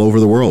all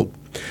over the world.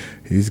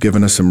 He's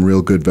given us some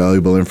real good,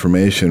 valuable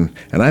information.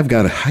 And I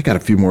got a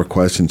few more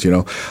questions.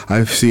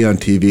 I see on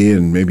TV,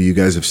 and maybe you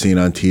guys have seen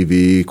on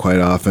TV quite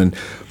often,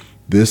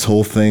 this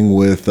whole thing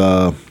with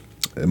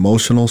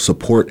emotional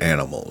support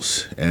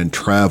animals and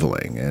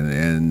traveling.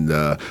 And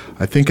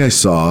I think I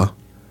saw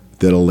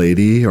that a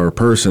lady or a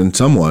person,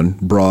 someone,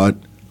 brought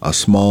a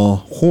small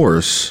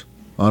horse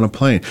on a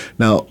plane.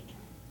 Now,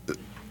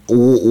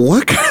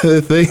 what kind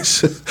of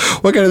things do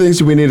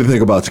we need to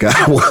think about,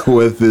 Scott,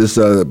 with this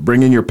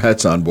bringing your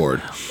pets on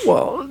board?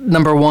 Well,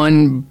 number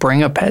one,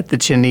 bring a pet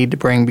that you need to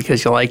bring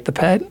because you like the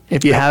pet.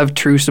 If you have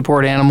true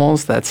support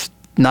animals, that's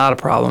not a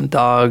problem.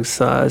 Dogs,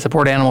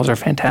 support animals are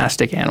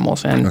fantastic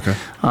animals, and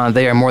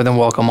they are more than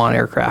welcome on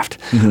aircraft.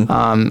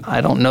 Mm-hmm. I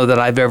don't know that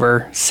I've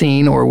ever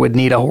seen or would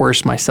need a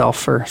horse myself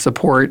for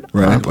support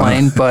on a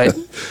plane, but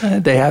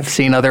they have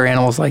seen other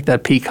animals like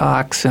that,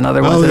 peacocks and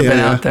other ones that have been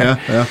out there.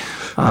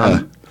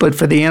 But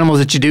for the animals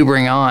that you do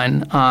bring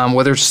on,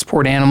 whether it's a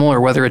support animal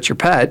or whether it's your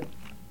pet,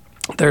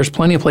 there's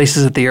plenty of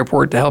places at the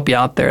airport to help you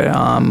out there.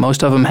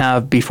 Most of them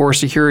have before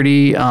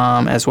security,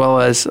 as well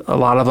as a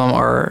lot of them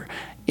are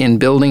in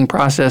building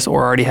process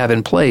or already have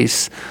in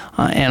place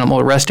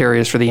animal rest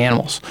areas for the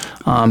animals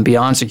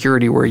beyond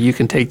security, where you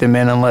can take them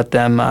in and let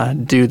them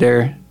do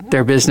their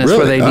business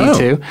where they need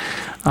to.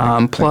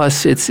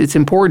 Plus, it's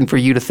important for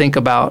you to think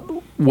about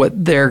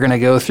what they're going to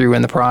go through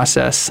in the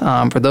process.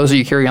 For those of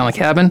you carry on the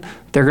cabin,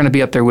 they're going to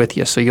be up there with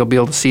you, so you'll be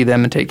able to see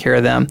them and take care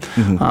of them.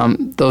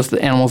 Mm-hmm. The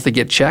animals that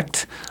get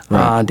checked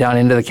down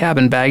into the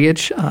cabin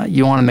baggage,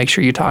 you want to make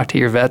sure you talk to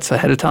your vets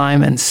ahead of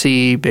time and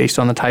see, based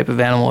on the type of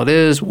animal it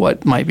is,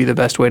 what might be the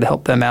best way to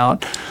help them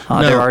out.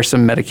 There are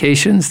some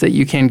medications that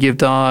you can give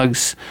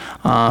dogs,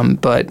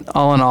 but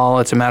all in all,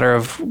 it's a matter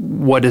of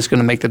what is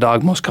going to make the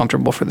dog most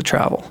comfortable for the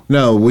travel.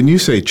 Now, when you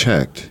say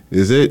checked,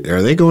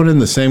 are they going in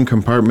the same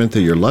compartment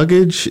that your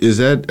luggage? Is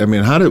that, I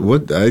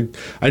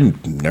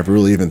never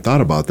really even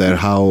thought about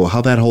that.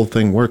 How that whole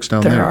thing works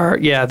down there.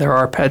 There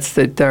are pets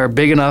that are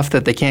big enough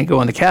that they can't go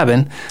in the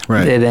cabin.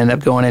 Right. They'd end up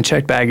going in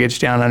checked baggage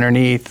down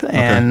underneath.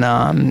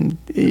 And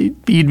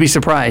you'd be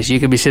surprised. You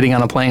could be sitting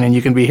on a plane and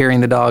you can be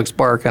hearing the dogs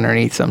bark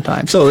underneath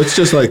sometimes. So it's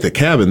just like the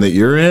cabin that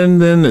you're in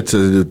then? It's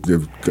a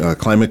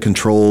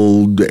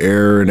climate-controlled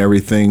air and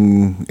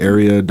everything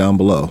area down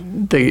below?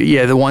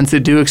 The ones that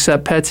do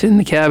accept pets in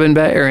the cabin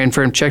or in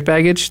for checked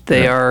baggage,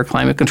 they are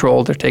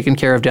climate-controlled. They're taken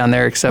care of down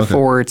there, except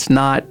for it's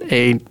not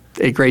a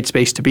great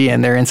space to be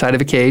in. They're inside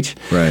of a cage,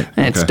 and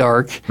it's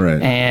dark,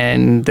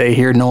 and they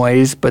hear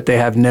noise, but they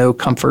have no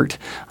comfort.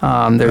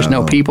 There's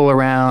no people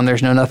around.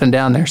 There's nothing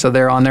down there, so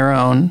they're on their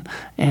own,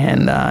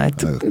 and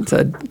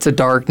it's a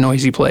dark,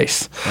 noisy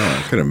place.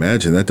 I can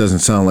imagine. That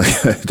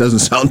doesn't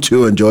sound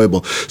too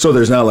enjoyable. So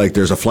there's not like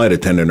there's a flight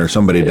attendant or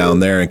somebody down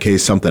there in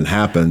case something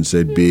happens,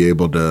 they'd be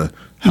able to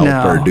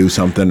help or do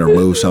something or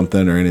move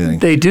something or anything?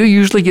 They do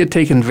usually get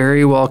taken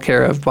very well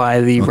care of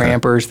by the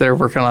rampers that are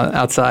working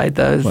outside.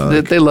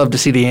 They love to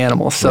see the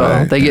animals,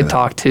 so they get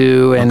talked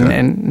to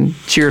and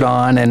cheered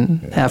on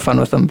and have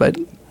fun with them, but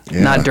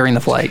not during the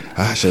flight.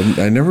 Gosh,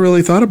 I never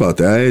really thought about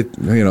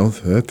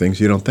that. Things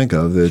you don't think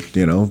of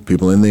that,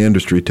 people in the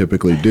industry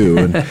typically do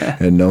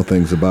and know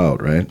things about,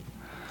 right?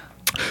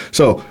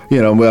 So,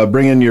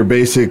 bring in your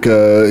basic,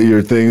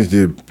 your things.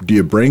 Do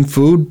you bring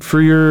food for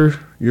your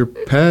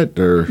pet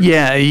or?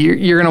 Yeah,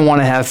 you're going to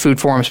want to have food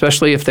for them,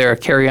 especially if they're a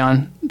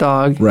carry-on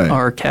dog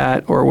or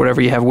cat or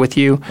whatever you have with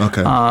you.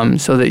 Okay.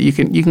 So that you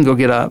can go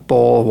get a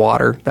bowl of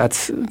water.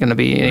 That's going to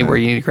be anywhere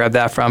you need to grab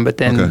that from. But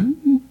then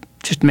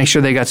just make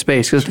sure they got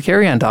space, because the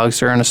carry-on dogs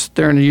they're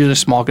in usually a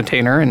small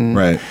container, and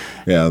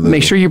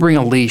make sure you bring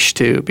a leash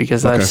too,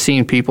 because I've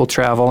seen people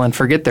travel and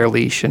forget their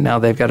leash, and now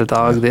they've got a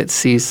dog that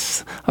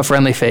sees a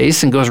friendly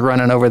face and goes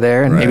running over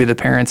there, and maybe the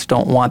parents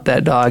don't want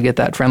that dog at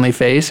that friendly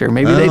face, or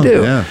maybe they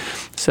do. Yeah.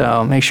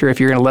 So make sure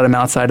if you're going to let them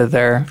outside of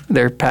their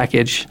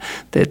package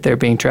that they're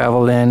being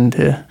traveled in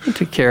to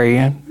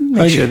carry.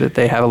 Make sure that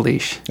they have a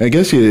leash. I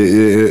guess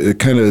it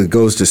kind of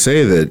goes to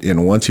say that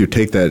once you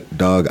take that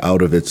dog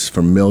out of its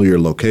familiar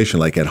location,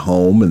 like at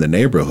home in the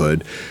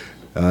neighborhood,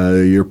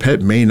 your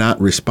pet may not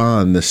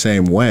respond the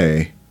same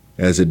way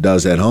as it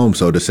does at home.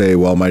 So to say,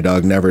 well, my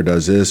dog never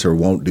does this or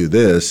won't do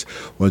this,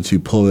 once you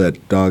pull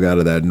that dog out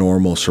of that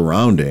normal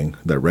surrounding,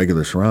 that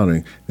regular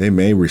surrounding, they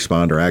may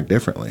respond or act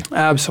differently.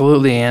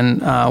 Absolutely.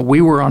 And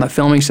we were on a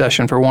filming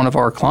session for one of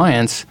our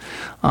clients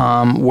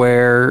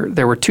where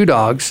there were 2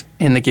 dogs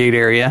in the gate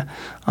area,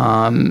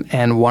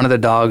 and one of the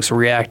dogs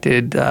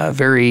reacted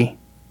very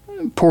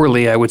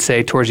poorly, I would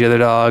say, towards the other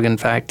dog. In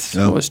fact,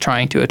 was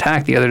trying to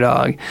attack the other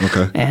dog.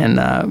 Okay. And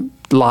a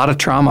lot of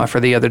trauma for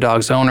the other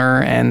dog's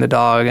owner and the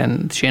dog,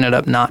 and she ended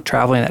up not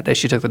traveling that day.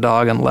 She took the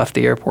dog and left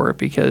the airport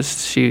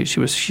because she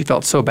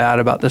felt so bad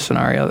about the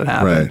scenario that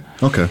happened.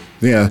 Right. Okay.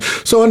 Yeah.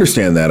 So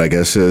understand that, I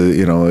guess,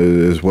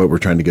 is what we're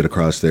trying to get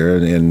across there,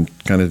 and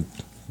kind of,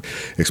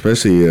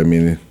 especially, I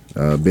mean,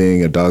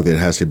 being a dog that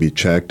has to be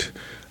checked.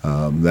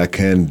 That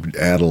can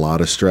add a lot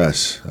of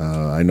stress.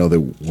 I know that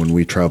when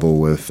we travel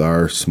with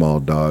our small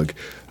dog,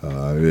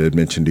 I had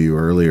mentioned to you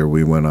earlier,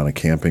 we went on a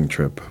camping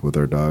trip with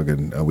our dog,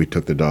 and we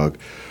took the dog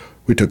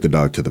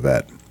to the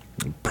vet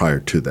prior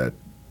to that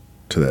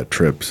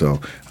trip.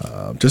 So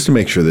just to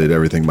make sure that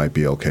everything might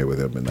be okay with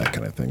him and that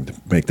kind of thing, to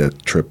make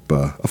that trip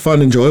a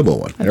fun, enjoyable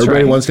one. That's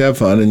Everybody right. wants to have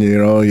fun, and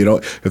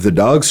if the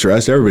dog's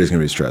stressed, everybody's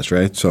going to be stressed,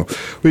 right? So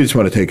we just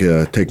want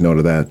to take note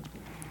of that.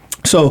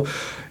 So.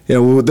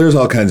 There's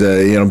all kinds of,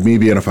 me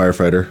being a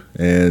firefighter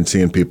and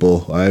seeing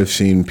people, I've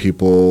seen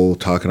people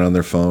talking on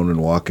their phone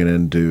and walking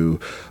into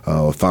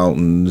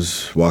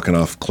fountains, walking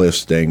off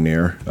cliffs dang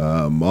near,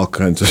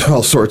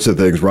 all sorts of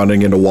things,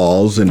 running into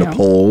walls, into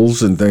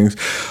poles and things.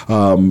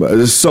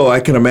 So I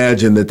can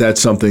imagine that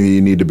that's something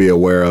you need to be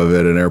aware of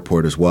at an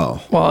airport as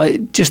well. Well,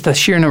 just the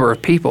sheer number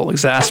of people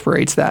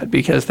exasperates that,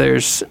 because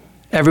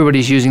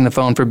everybody's using the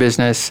phone for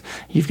business.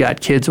 You've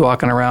got kids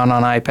walking around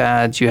on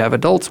iPads. You have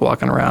adults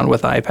walking around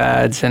with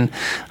iPads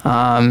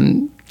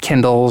and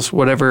Kindles,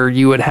 whatever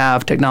you would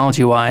have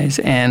technology-wise.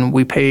 And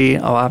we pay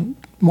a lot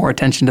more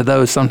attention to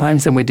those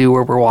sometimes than we do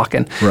where we're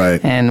walking.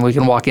 Right. And we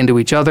can walk into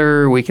each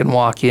other. We can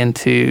walk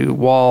into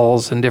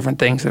walls and different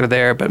things that are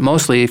there. But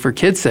mostly for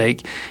kids'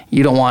 sake,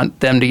 you don't want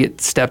them to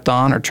get stepped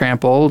on or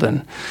trampled.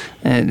 And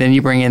then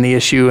you bring in the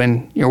issue,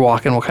 and you're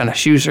walking, what kind of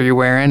shoes are you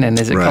wearing? And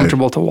is it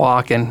comfortable to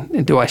walk?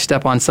 And do I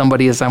step on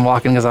somebody as I'm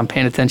walking because I'm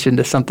paying attention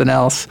to something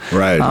else?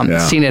 Right.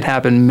 Seen it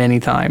happen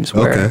many times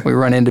where we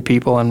run into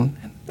people and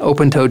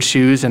open-toed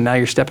shoes, and now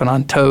you're stepping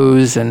on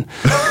toes, and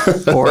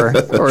or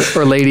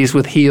ladies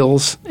with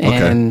heels,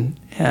 and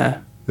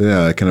yeah,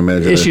 I can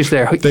imagine issues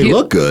there. They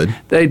look good.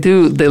 They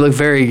do. They look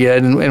very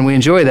good, and we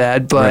enjoy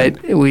that. But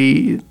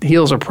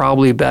heels are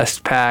probably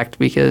best packed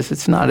because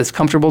it's not as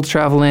comfortable to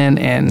travel in,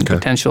 and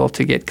potential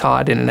to get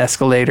caught in an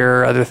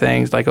escalator or other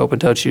things like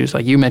open-toed shoes.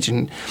 Like you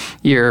mentioned,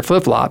 your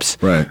flip-flops.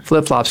 Right.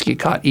 Flip-flops get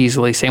caught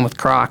easily. Same with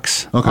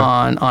Crocs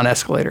on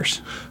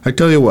escalators. I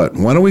tell you what.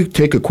 Why don't we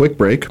take a quick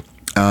break?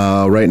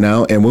 Right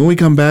now, and when we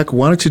come back,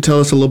 why don't you tell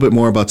us a little bit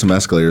more about some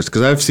escalators,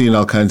 because I've seen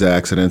all kinds of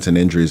accidents and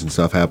injuries and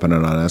stuff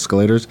happening on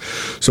escalators.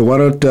 So why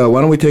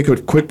don't we take a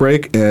quick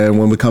break, and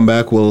when we come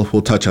back, we'll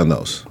touch on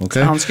those.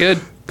 Okay, sounds good.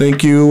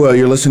 Thank you.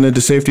 You're listening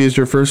to Safety is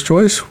Your First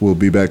Choice. We'll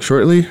be back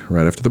shortly,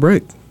 right after the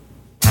break.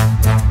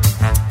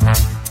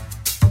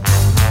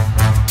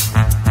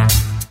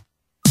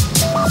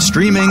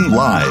 Streaming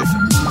live,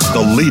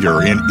 the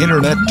leader in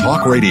Internet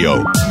talk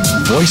radio,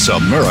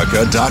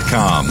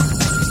 VoiceAmerica.com.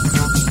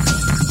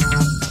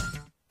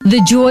 The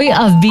joy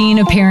of being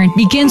a parent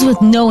begins with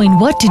knowing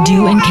what to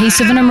do in case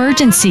of an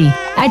emergency.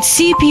 At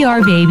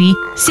CPR Baby,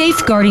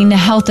 safeguarding the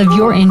health of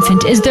your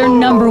infant is their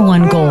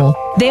 #1 goal.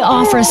 They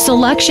offer a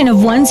selection of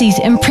onesies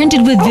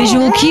imprinted with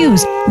visual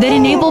cues that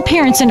enable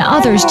parents and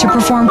others to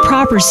perform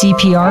proper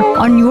CPR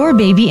on your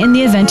baby in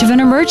the event of an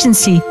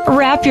emergency.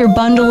 Wrap your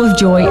bundle of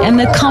joy in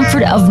the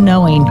comfort of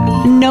knowing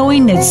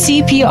that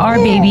CPR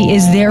Baby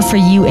is there for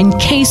you in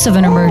case of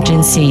an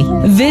emergency.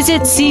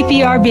 Visit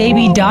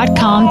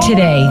CPRBaby.com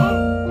today.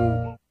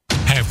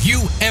 Have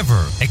you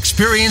ever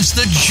experienced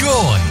the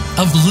joy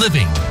of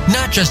living?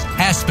 Not just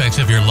aspects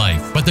of your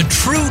life, but the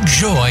true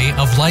joy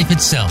of life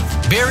itself.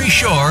 Barry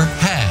Shore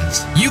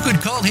has. You could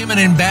call him an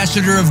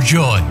ambassador of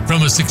joy.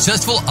 From a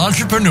successful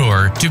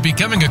entrepreneur to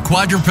becoming a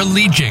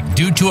quadriplegic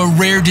due to a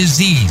rare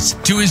disease,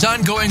 to his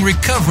ongoing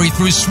recovery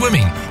through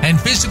swimming and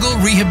physical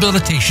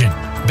rehabilitation,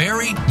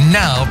 Barry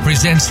now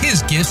presents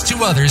his gifts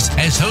to others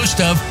as host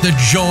of The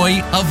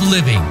Joy of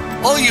Living.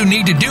 All you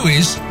need to do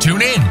is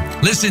tune in.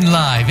 Listen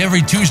live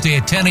every Tuesday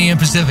at 10 a.m.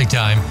 Pacific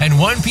Time and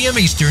 1 p.m.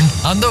 Eastern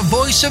on the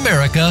Voice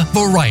America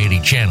Variety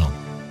Channel.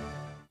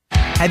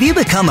 Have you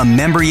become a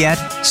member yet?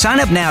 Sign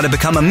up now to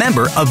become a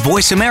member of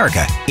Voice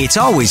America. It's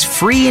always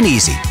free and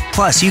easy.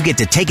 Plus, you get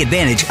to take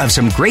advantage of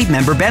some great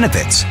member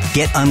benefits.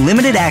 Get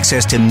unlimited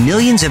access to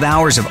millions of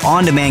hours of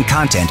on-demand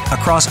content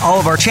across all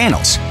of our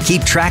channels.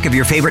 Keep track of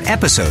your favorite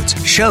episodes,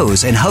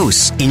 shows, and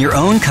hosts in your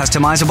own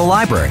customizable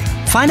library.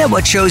 Find out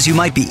what shows you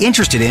might be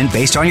interested in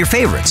based on your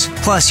favorites.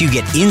 Plus, you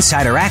get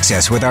insider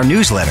access with our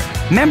newsletter.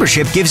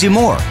 Membership gives you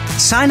more.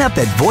 Sign up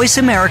at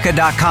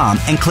voiceamerica.com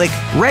and click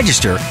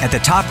register at the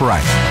top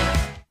right.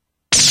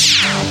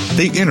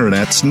 The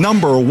Internet's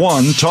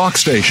 #1 talk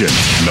station.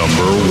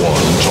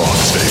 #1 talk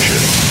station.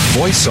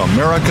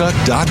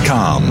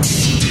 voiceamerica.com.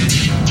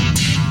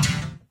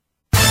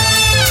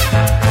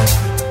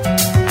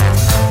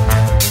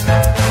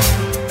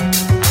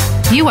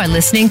 You are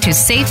listening to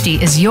Safety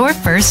is Your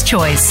First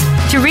Choice.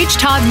 To reach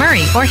Todd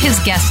Murray or his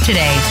guest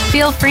today,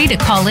 feel free to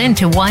call in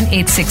to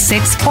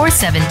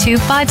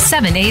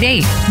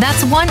 1-866-472-5788.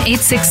 That's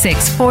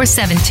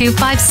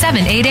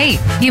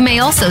 1-866-472-5788. You may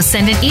also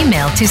send an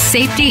email to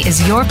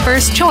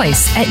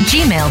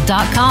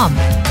safetyisyourfirstchoice@gmail.com.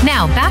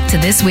 Now back to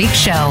this week's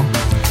show.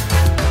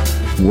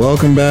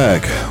 Welcome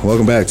back.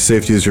 Welcome back to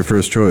Safety is Your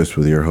First Choice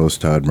with your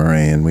host, Todd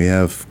Murray. And we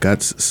have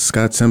got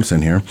Scott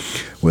Simpson here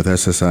with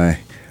SSI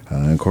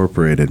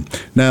Incorporated.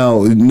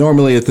 Now,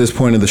 normally at this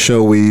point of the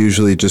show, we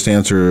usually just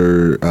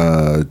answer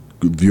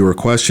viewer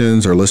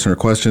questions or listener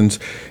questions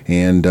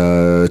and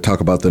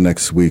talk about the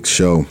next week's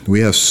show.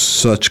 We have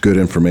such good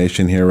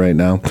information here right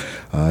now.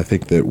 I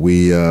think that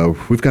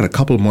we've got a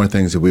couple more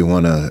things that we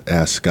want to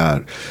ask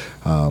Scott.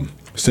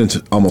 Since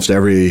almost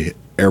every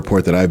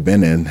airport that I've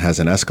been in has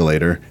an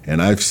escalator,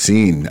 and I've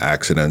seen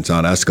accidents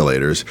on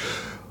escalators.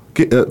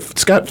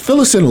 Scott,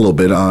 fill us in a little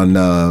bit on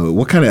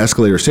what kind of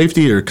escalator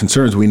safety or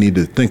concerns we need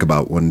to think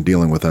about when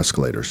dealing with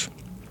escalators.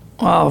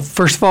 Well,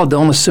 first of all,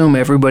 don't assume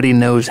everybody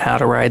knows how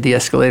to ride the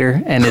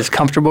escalator and is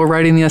comfortable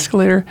riding the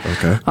escalator.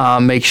 Okay.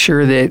 Make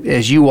sure that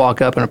as you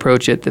walk up and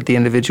approach it, that the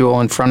individual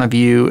in front of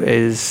you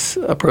is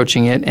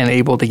approaching it and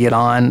able to get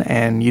on,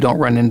 and you don't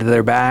run into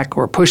their back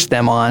or push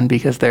them on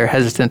because they're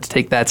hesitant to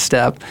take that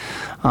step.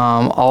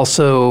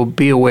 Also,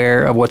 be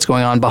aware of what's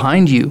going on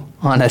behind you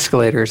on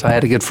escalators. I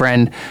had a good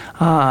friend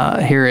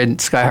here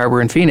at Sky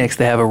Harbor in Phoenix.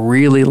 They have a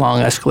really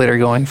long escalator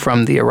going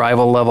from the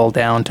arrival level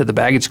down to the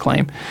baggage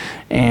claim.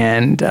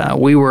 And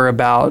we were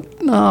about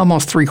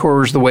almost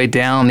 3/4 of the way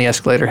down the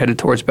escalator headed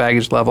towards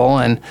baggage level.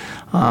 And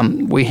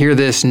we hear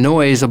this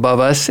noise above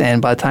us.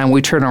 And by the time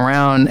we turn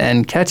around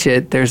and catch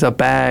it, there's a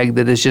bag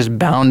that is just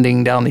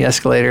bounding down the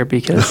escalator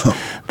because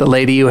the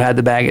lady who had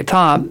the bag at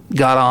top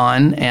got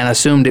on and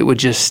assumed it would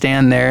just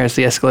stand there as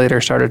the escalator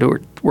started to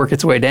work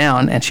its way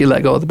down, and she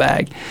let go of the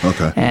bag.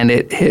 Okay. And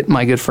it hit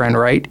my good friend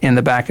right in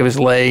the back of his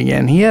leg,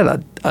 and he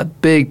had a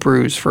big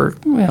bruise for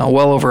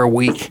well over a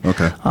week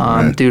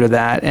due to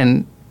that.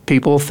 And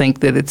people think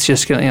that it's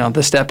just going to,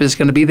 the step is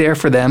going to be there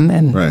for them,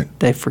 and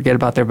they forget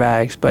about their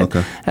bags. But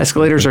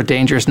escalators are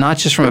dangerous, not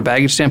just from a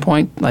baggage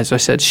standpoint. As I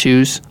said,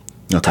 shoes,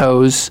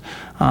 toes.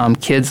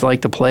 Kids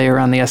like to play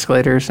around the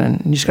escalators,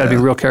 and you just got to be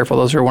real careful.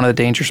 Those are one of the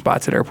danger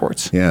spots at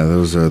airports. Yeah,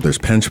 there's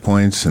pinch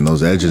points, and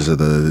those edges of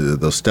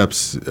those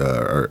steps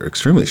are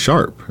extremely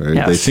sharp. Right?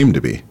 Yes. They seem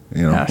to be.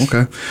 Yes.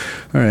 Okay,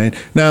 all right.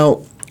 Now,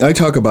 I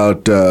talk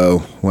about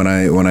when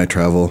I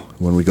travel,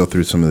 when we go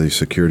through some of these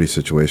security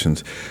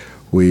situations,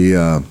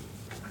 I'll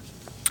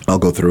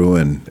go through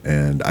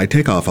and I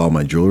take off all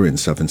my jewelry and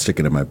stuff and stick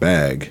it in my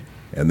bag,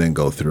 and then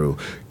go through.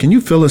 Can you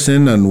fill us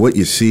in on what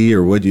you see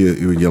or what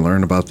you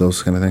learn about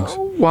those kind of things?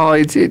 Well,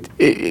 it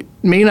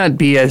may not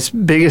be as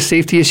big a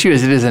safety issue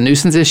as it is a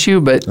nuisance issue,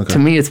 but to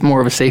me it's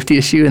more of a safety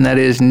issue, and that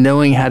is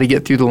knowing how to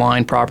get through the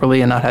line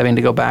properly and not having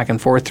to go back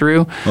and forth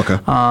through. Okay.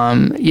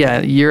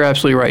 Yeah, you're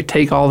absolutely right.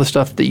 Take all the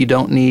stuff that you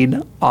don't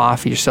need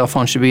off. Your cell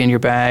phone should be in your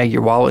bag.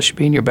 Your wallet should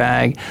be in your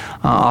bag.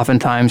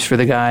 Oftentimes for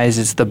the guys,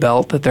 it's the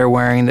belt that they're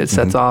wearing that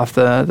sets off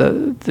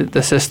the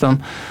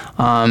system.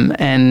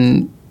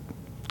 And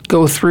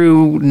go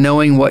through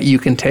knowing what you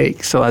can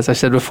take. So as I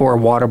said before,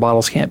 water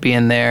bottles can't be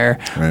in there.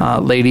 Right.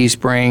 Ladies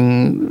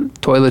bring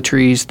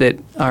toiletries that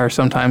are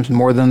sometimes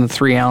more than the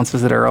 3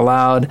 ounces that are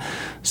allowed.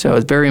 So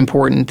it's very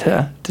important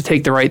to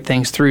take the right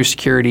things through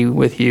security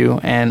with you,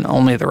 and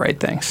only the right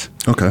things.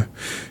 Okay.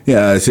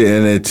 Yeah,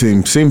 and it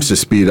seems to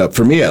speed up,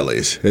 for me at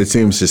least, it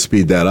seems to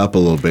speed that up a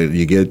little bit.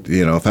 You get,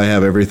 if I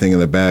have everything in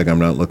the bag, I'm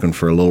not looking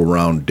for a little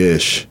round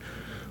dish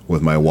with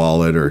my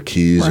wallet or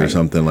keys or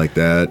something like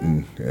that.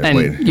 And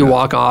you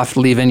walk off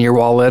leaving your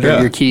wallet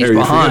or your keys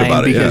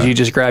behind because you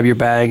just grab your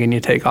bag and you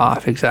take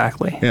off.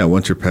 Exactly. Yeah,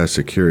 once you're past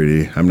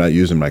security, I'm not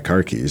using my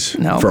car keys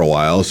for a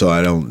while, so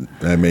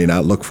I may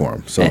not look for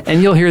them. So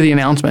and you'll hear the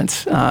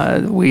announcements.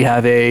 We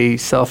have a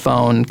cell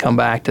phone, come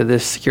back to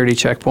this security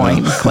checkpoint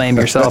and claim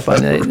your cell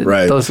phone.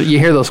 Right. You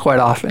hear those quite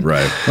often.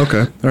 Right.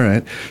 Okay. All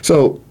right.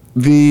 So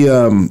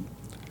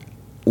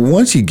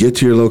once you get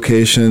to your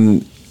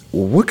location,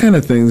 what kind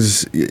of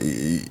things?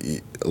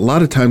 A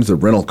lot of times the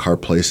rental car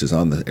place is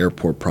on the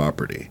airport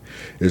property.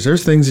 Is there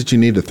things that you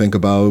need to think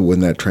about when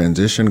that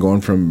transition,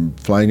 going from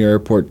flying your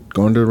airport,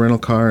 going to a rental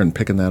car and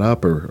picking that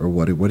up, or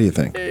what do you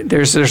think?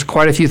 There's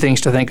quite a few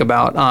things to think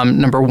about.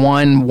 Number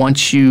one,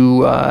 once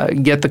you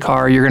get the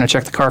car, you're going to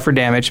check the car for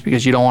damage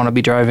because you don't want to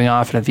be driving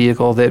off in a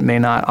vehicle that may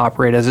not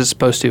operate as it's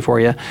supposed to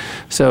for you.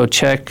 So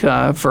check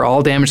for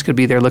all damage could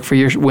be there. Look for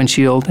your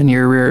windshield and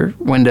your rear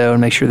window and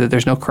make sure that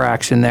there's no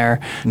cracks in there.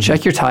 Mm-hmm.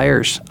 Check your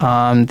tires.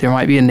 There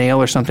might be a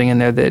nail or something in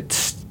there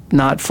that's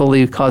not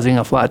fully causing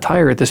a flat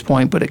tire at this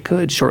point, but it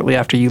could shortly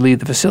after you leave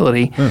the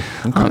facility.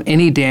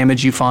 Any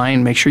damage you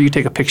find, make sure you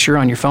take a picture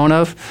on your phone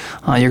of.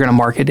 You're going to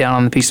mark it down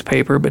on the piece of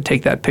paper, but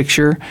take that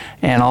picture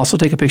and also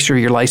take a picture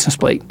of your license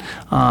plate.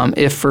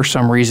 If for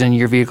some reason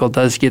your vehicle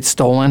does get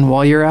stolen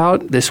while you're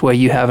out, this way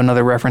you have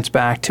another reference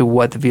back to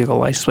what the vehicle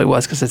license plate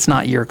was, because it's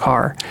not your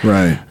car.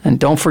 Right. And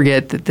don't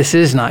forget that this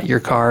is not your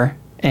car.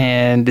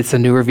 And it's a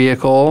newer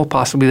vehicle,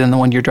 possibly than the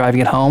one you're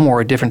driving at home, or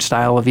a different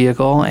style of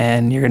vehicle,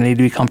 and you're going to need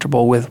to be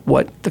comfortable with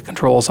what the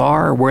controls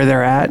are, where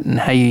they're at, and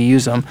how you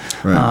use them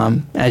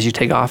as you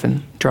take off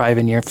and drive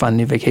in your fun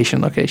new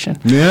vacation location.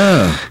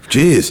 Yeah,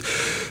 geez.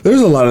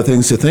 There's a lot of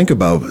things to think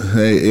about,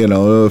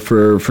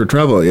 for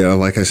travel.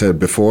 Like I said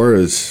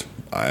before,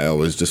 I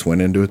always just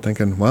went into it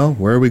thinking, well,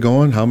 where are we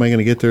going? How am I going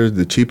to get there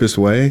the cheapest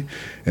way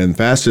and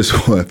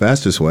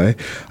fastest way,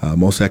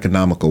 most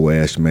economical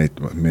way?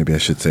 Maybe I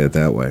should say it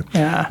that way.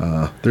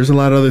 Yeah. There's a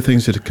lot of other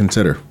things to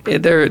consider.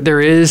 There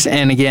is,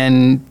 and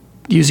again,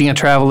 using a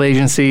travel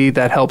agency,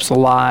 that helps a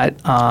lot.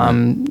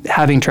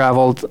 Having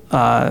traveled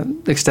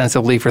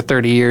extensively for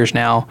 30 years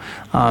now,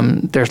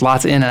 there's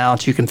lots of in and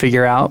outs you can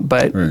figure out,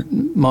 but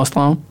most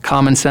of them,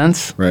 common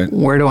sense. Right.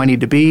 Where do I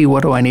need to be?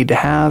 What do I need to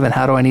have? And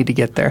how do I need to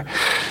get there?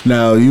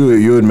 Now,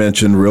 you had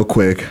mentioned real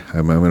quick,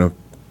 I'm going to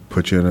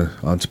put you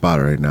on spot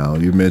right now.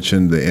 You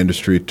mentioned the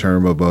industry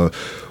term of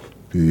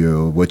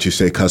what you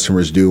say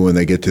customers do when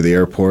they get to the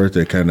airport.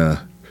 They kind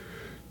of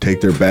take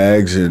their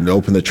bags and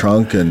open the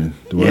trunk and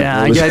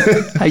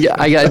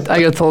I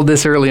got told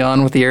this early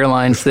on with the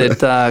airlines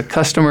that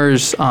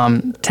customers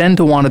tend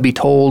to want to be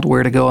told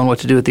where to go and what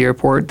to do at the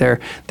airport.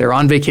 They're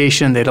on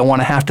vacation. They don't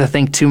want to have to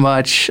think too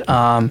much.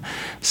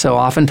 So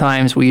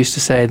oftentimes we used to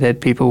say that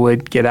people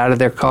would get out of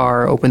their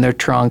car, open their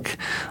trunk,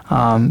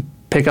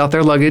 pick out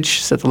their luggage,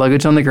 set the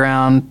luggage on the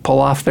ground, pull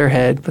off their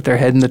head, put their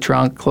head in the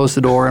trunk, close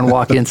the door, and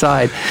walk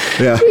inside.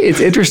 Yeah. It's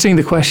interesting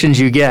the questions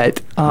you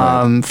get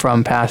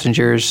from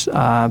passengers,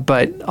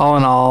 but all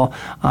in all,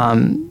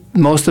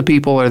 most of the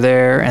people are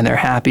there and they're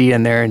happy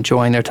and they're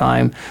enjoying their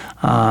time,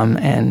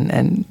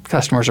 and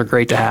customers are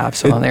great to have.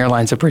 So the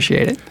airlines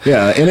appreciate it.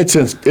 Yeah, and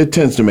it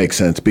tends to make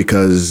sense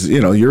because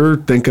you're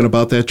thinking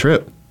about that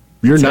trip.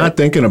 You're not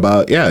thinking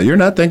about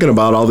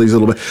all these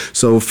little.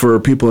 So for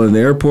people in the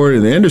airport,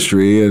 in the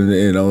industry,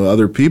 and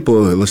other people,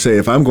 let's say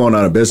if I'm going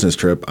on a business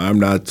trip, I'm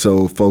not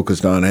so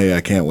focused on, hey,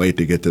 I can't wait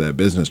to get to that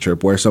business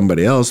trip. Where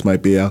somebody else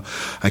might be,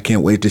 I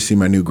can't wait to see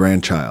my new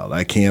grandchild.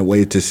 I can't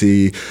wait to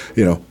see,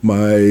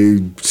 my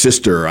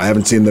sister. I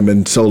haven't seen them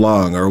in so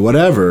long, or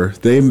whatever.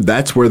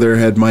 That's where their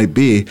head might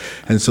be,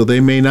 and so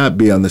they may not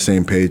be on the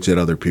same page that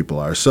other people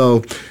are.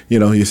 So,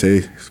 you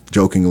say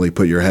jokingly,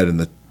 put your head in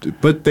the.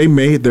 But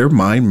their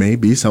mind may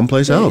be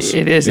someplace else.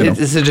 It is.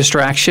 It's a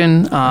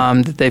distraction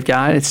that they've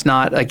got. It's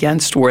not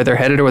against where they're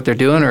headed or what they're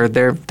doing or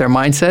their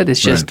mindset.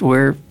 It's just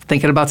we're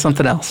thinking about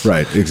something else.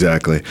 Right,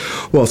 exactly.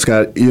 Well,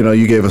 Scott,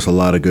 you gave us a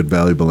lot of good,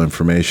 valuable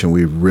information.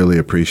 We really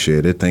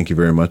appreciate it. Thank you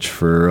very much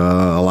for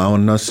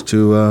allowing us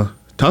to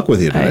talk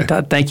with you today.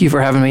 Hey, thank you for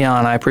having me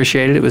on. I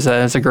appreciate it. It was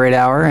a great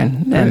hour,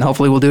 and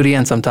hopefully we'll do it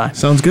again sometime.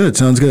 Sounds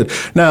good.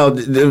 Now,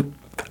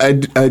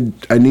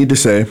 I need to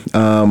say,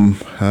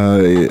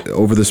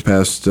 over this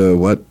past,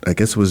 I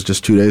guess it was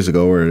just 2 days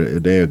ago or a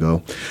day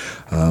ago,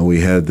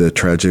 we had the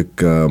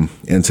tragic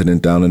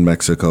incident down in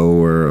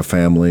Mexico where a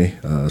family,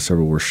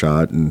 several were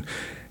shot, and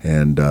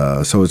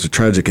so it's a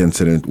tragic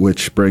incident,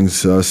 which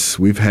brings us,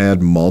 we've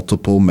had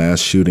multiple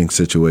mass shooting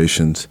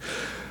situations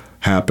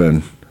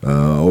happen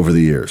over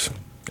the years.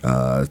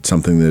 It's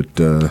something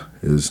that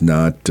is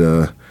not,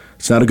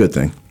 it's not a good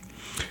thing.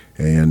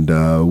 And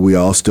we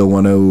all still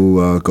want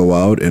to go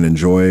out and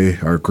enjoy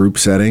our group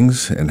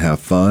settings and have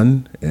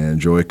fun and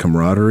enjoy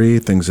camaraderie,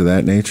 things of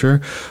that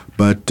nature.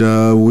 But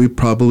we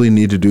probably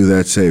need to do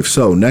that safe.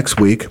 So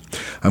next week,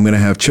 I'm going to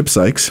have Chip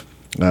Sykes.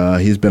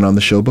 He's been on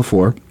the show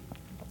before,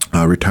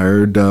 a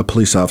retired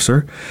police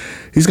officer.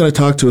 He's going to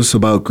talk to us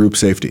about group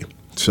safety.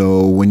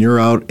 So when you're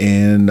out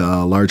in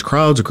large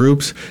crowds,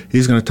 groups,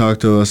 he's going to talk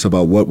to us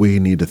about what we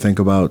need to think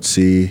about,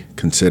 see,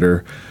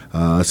 consider,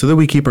 so that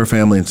we keep our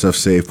family and stuff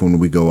safe when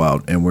we go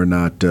out and we're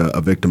not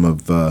a victim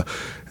of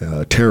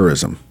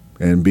terrorism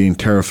and being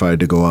terrified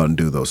to go out and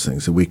do those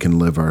things, that we can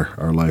live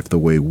our life the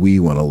way we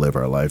want to live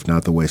our life,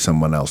 not the way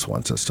someone else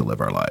wants us to live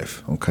our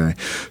life, okay?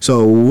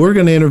 So we're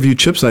going to interview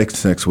Chip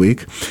Sykes next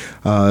week.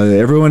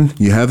 Everyone,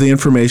 you have the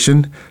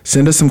information.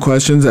 Send us some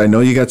questions. I know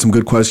you got some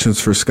good questions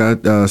for Scott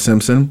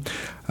Simpson.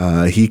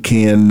 He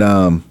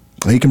can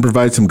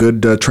provide some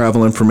good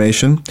travel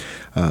information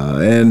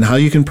and how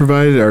you can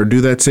provide it or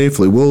do that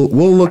safely. We'll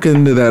look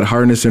into that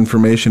harness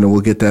information and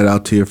we'll get that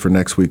out to you for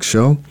next week's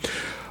show.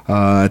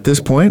 At this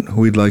point,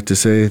 we'd like to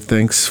say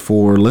thanks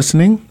for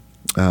listening.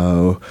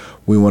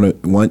 We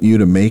want you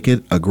to make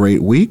it a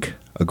great week,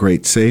 a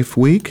great safe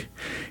week,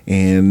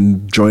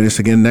 and join us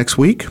again next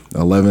week,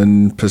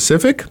 11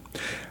 Pacific,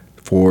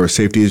 for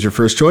Safety is Your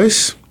First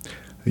Choice.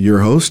 your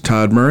host,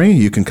 Todd Murray.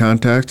 You can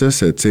contact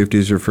us at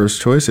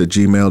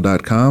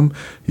safetyisyourfirstchoice@gmail.com.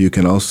 You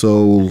can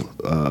also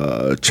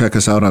check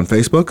us out on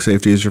Facebook,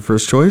 Safety is Your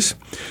First Choice.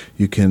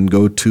 You can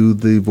go to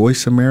the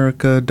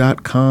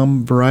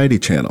voiceamerica.com variety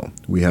channel.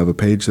 We have a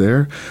page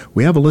there.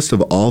 We have a list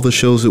of all the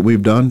shows that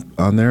we've done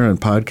on there and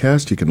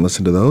podcast. You can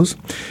listen to those.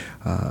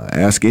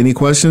 Ask any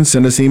questions,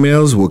 send us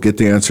emails. We'll get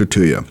the answer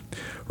to you.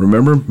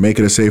 Remember, make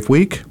it a safe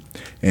week.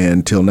 And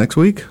until next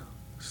week,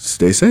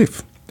 stay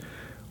safe.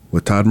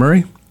 With Todd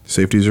Murray,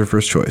 Safety is Your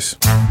First Choice.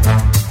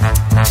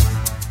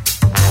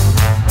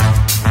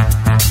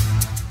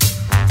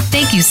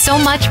 Thank you so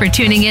much for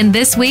tuning in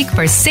this week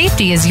for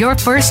Safety is Your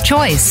First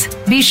Choice.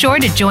 Be sure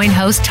to join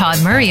host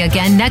Todd Murray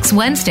again next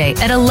Wednesday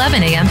at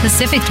 11 a.m.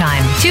 Pacific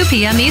Time, 2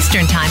 p.m.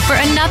 Eastern Time for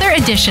another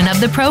edition of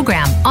the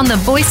program on the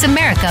Voice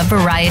America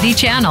Variety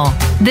Channel.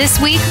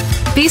 This week,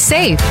 be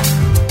safe.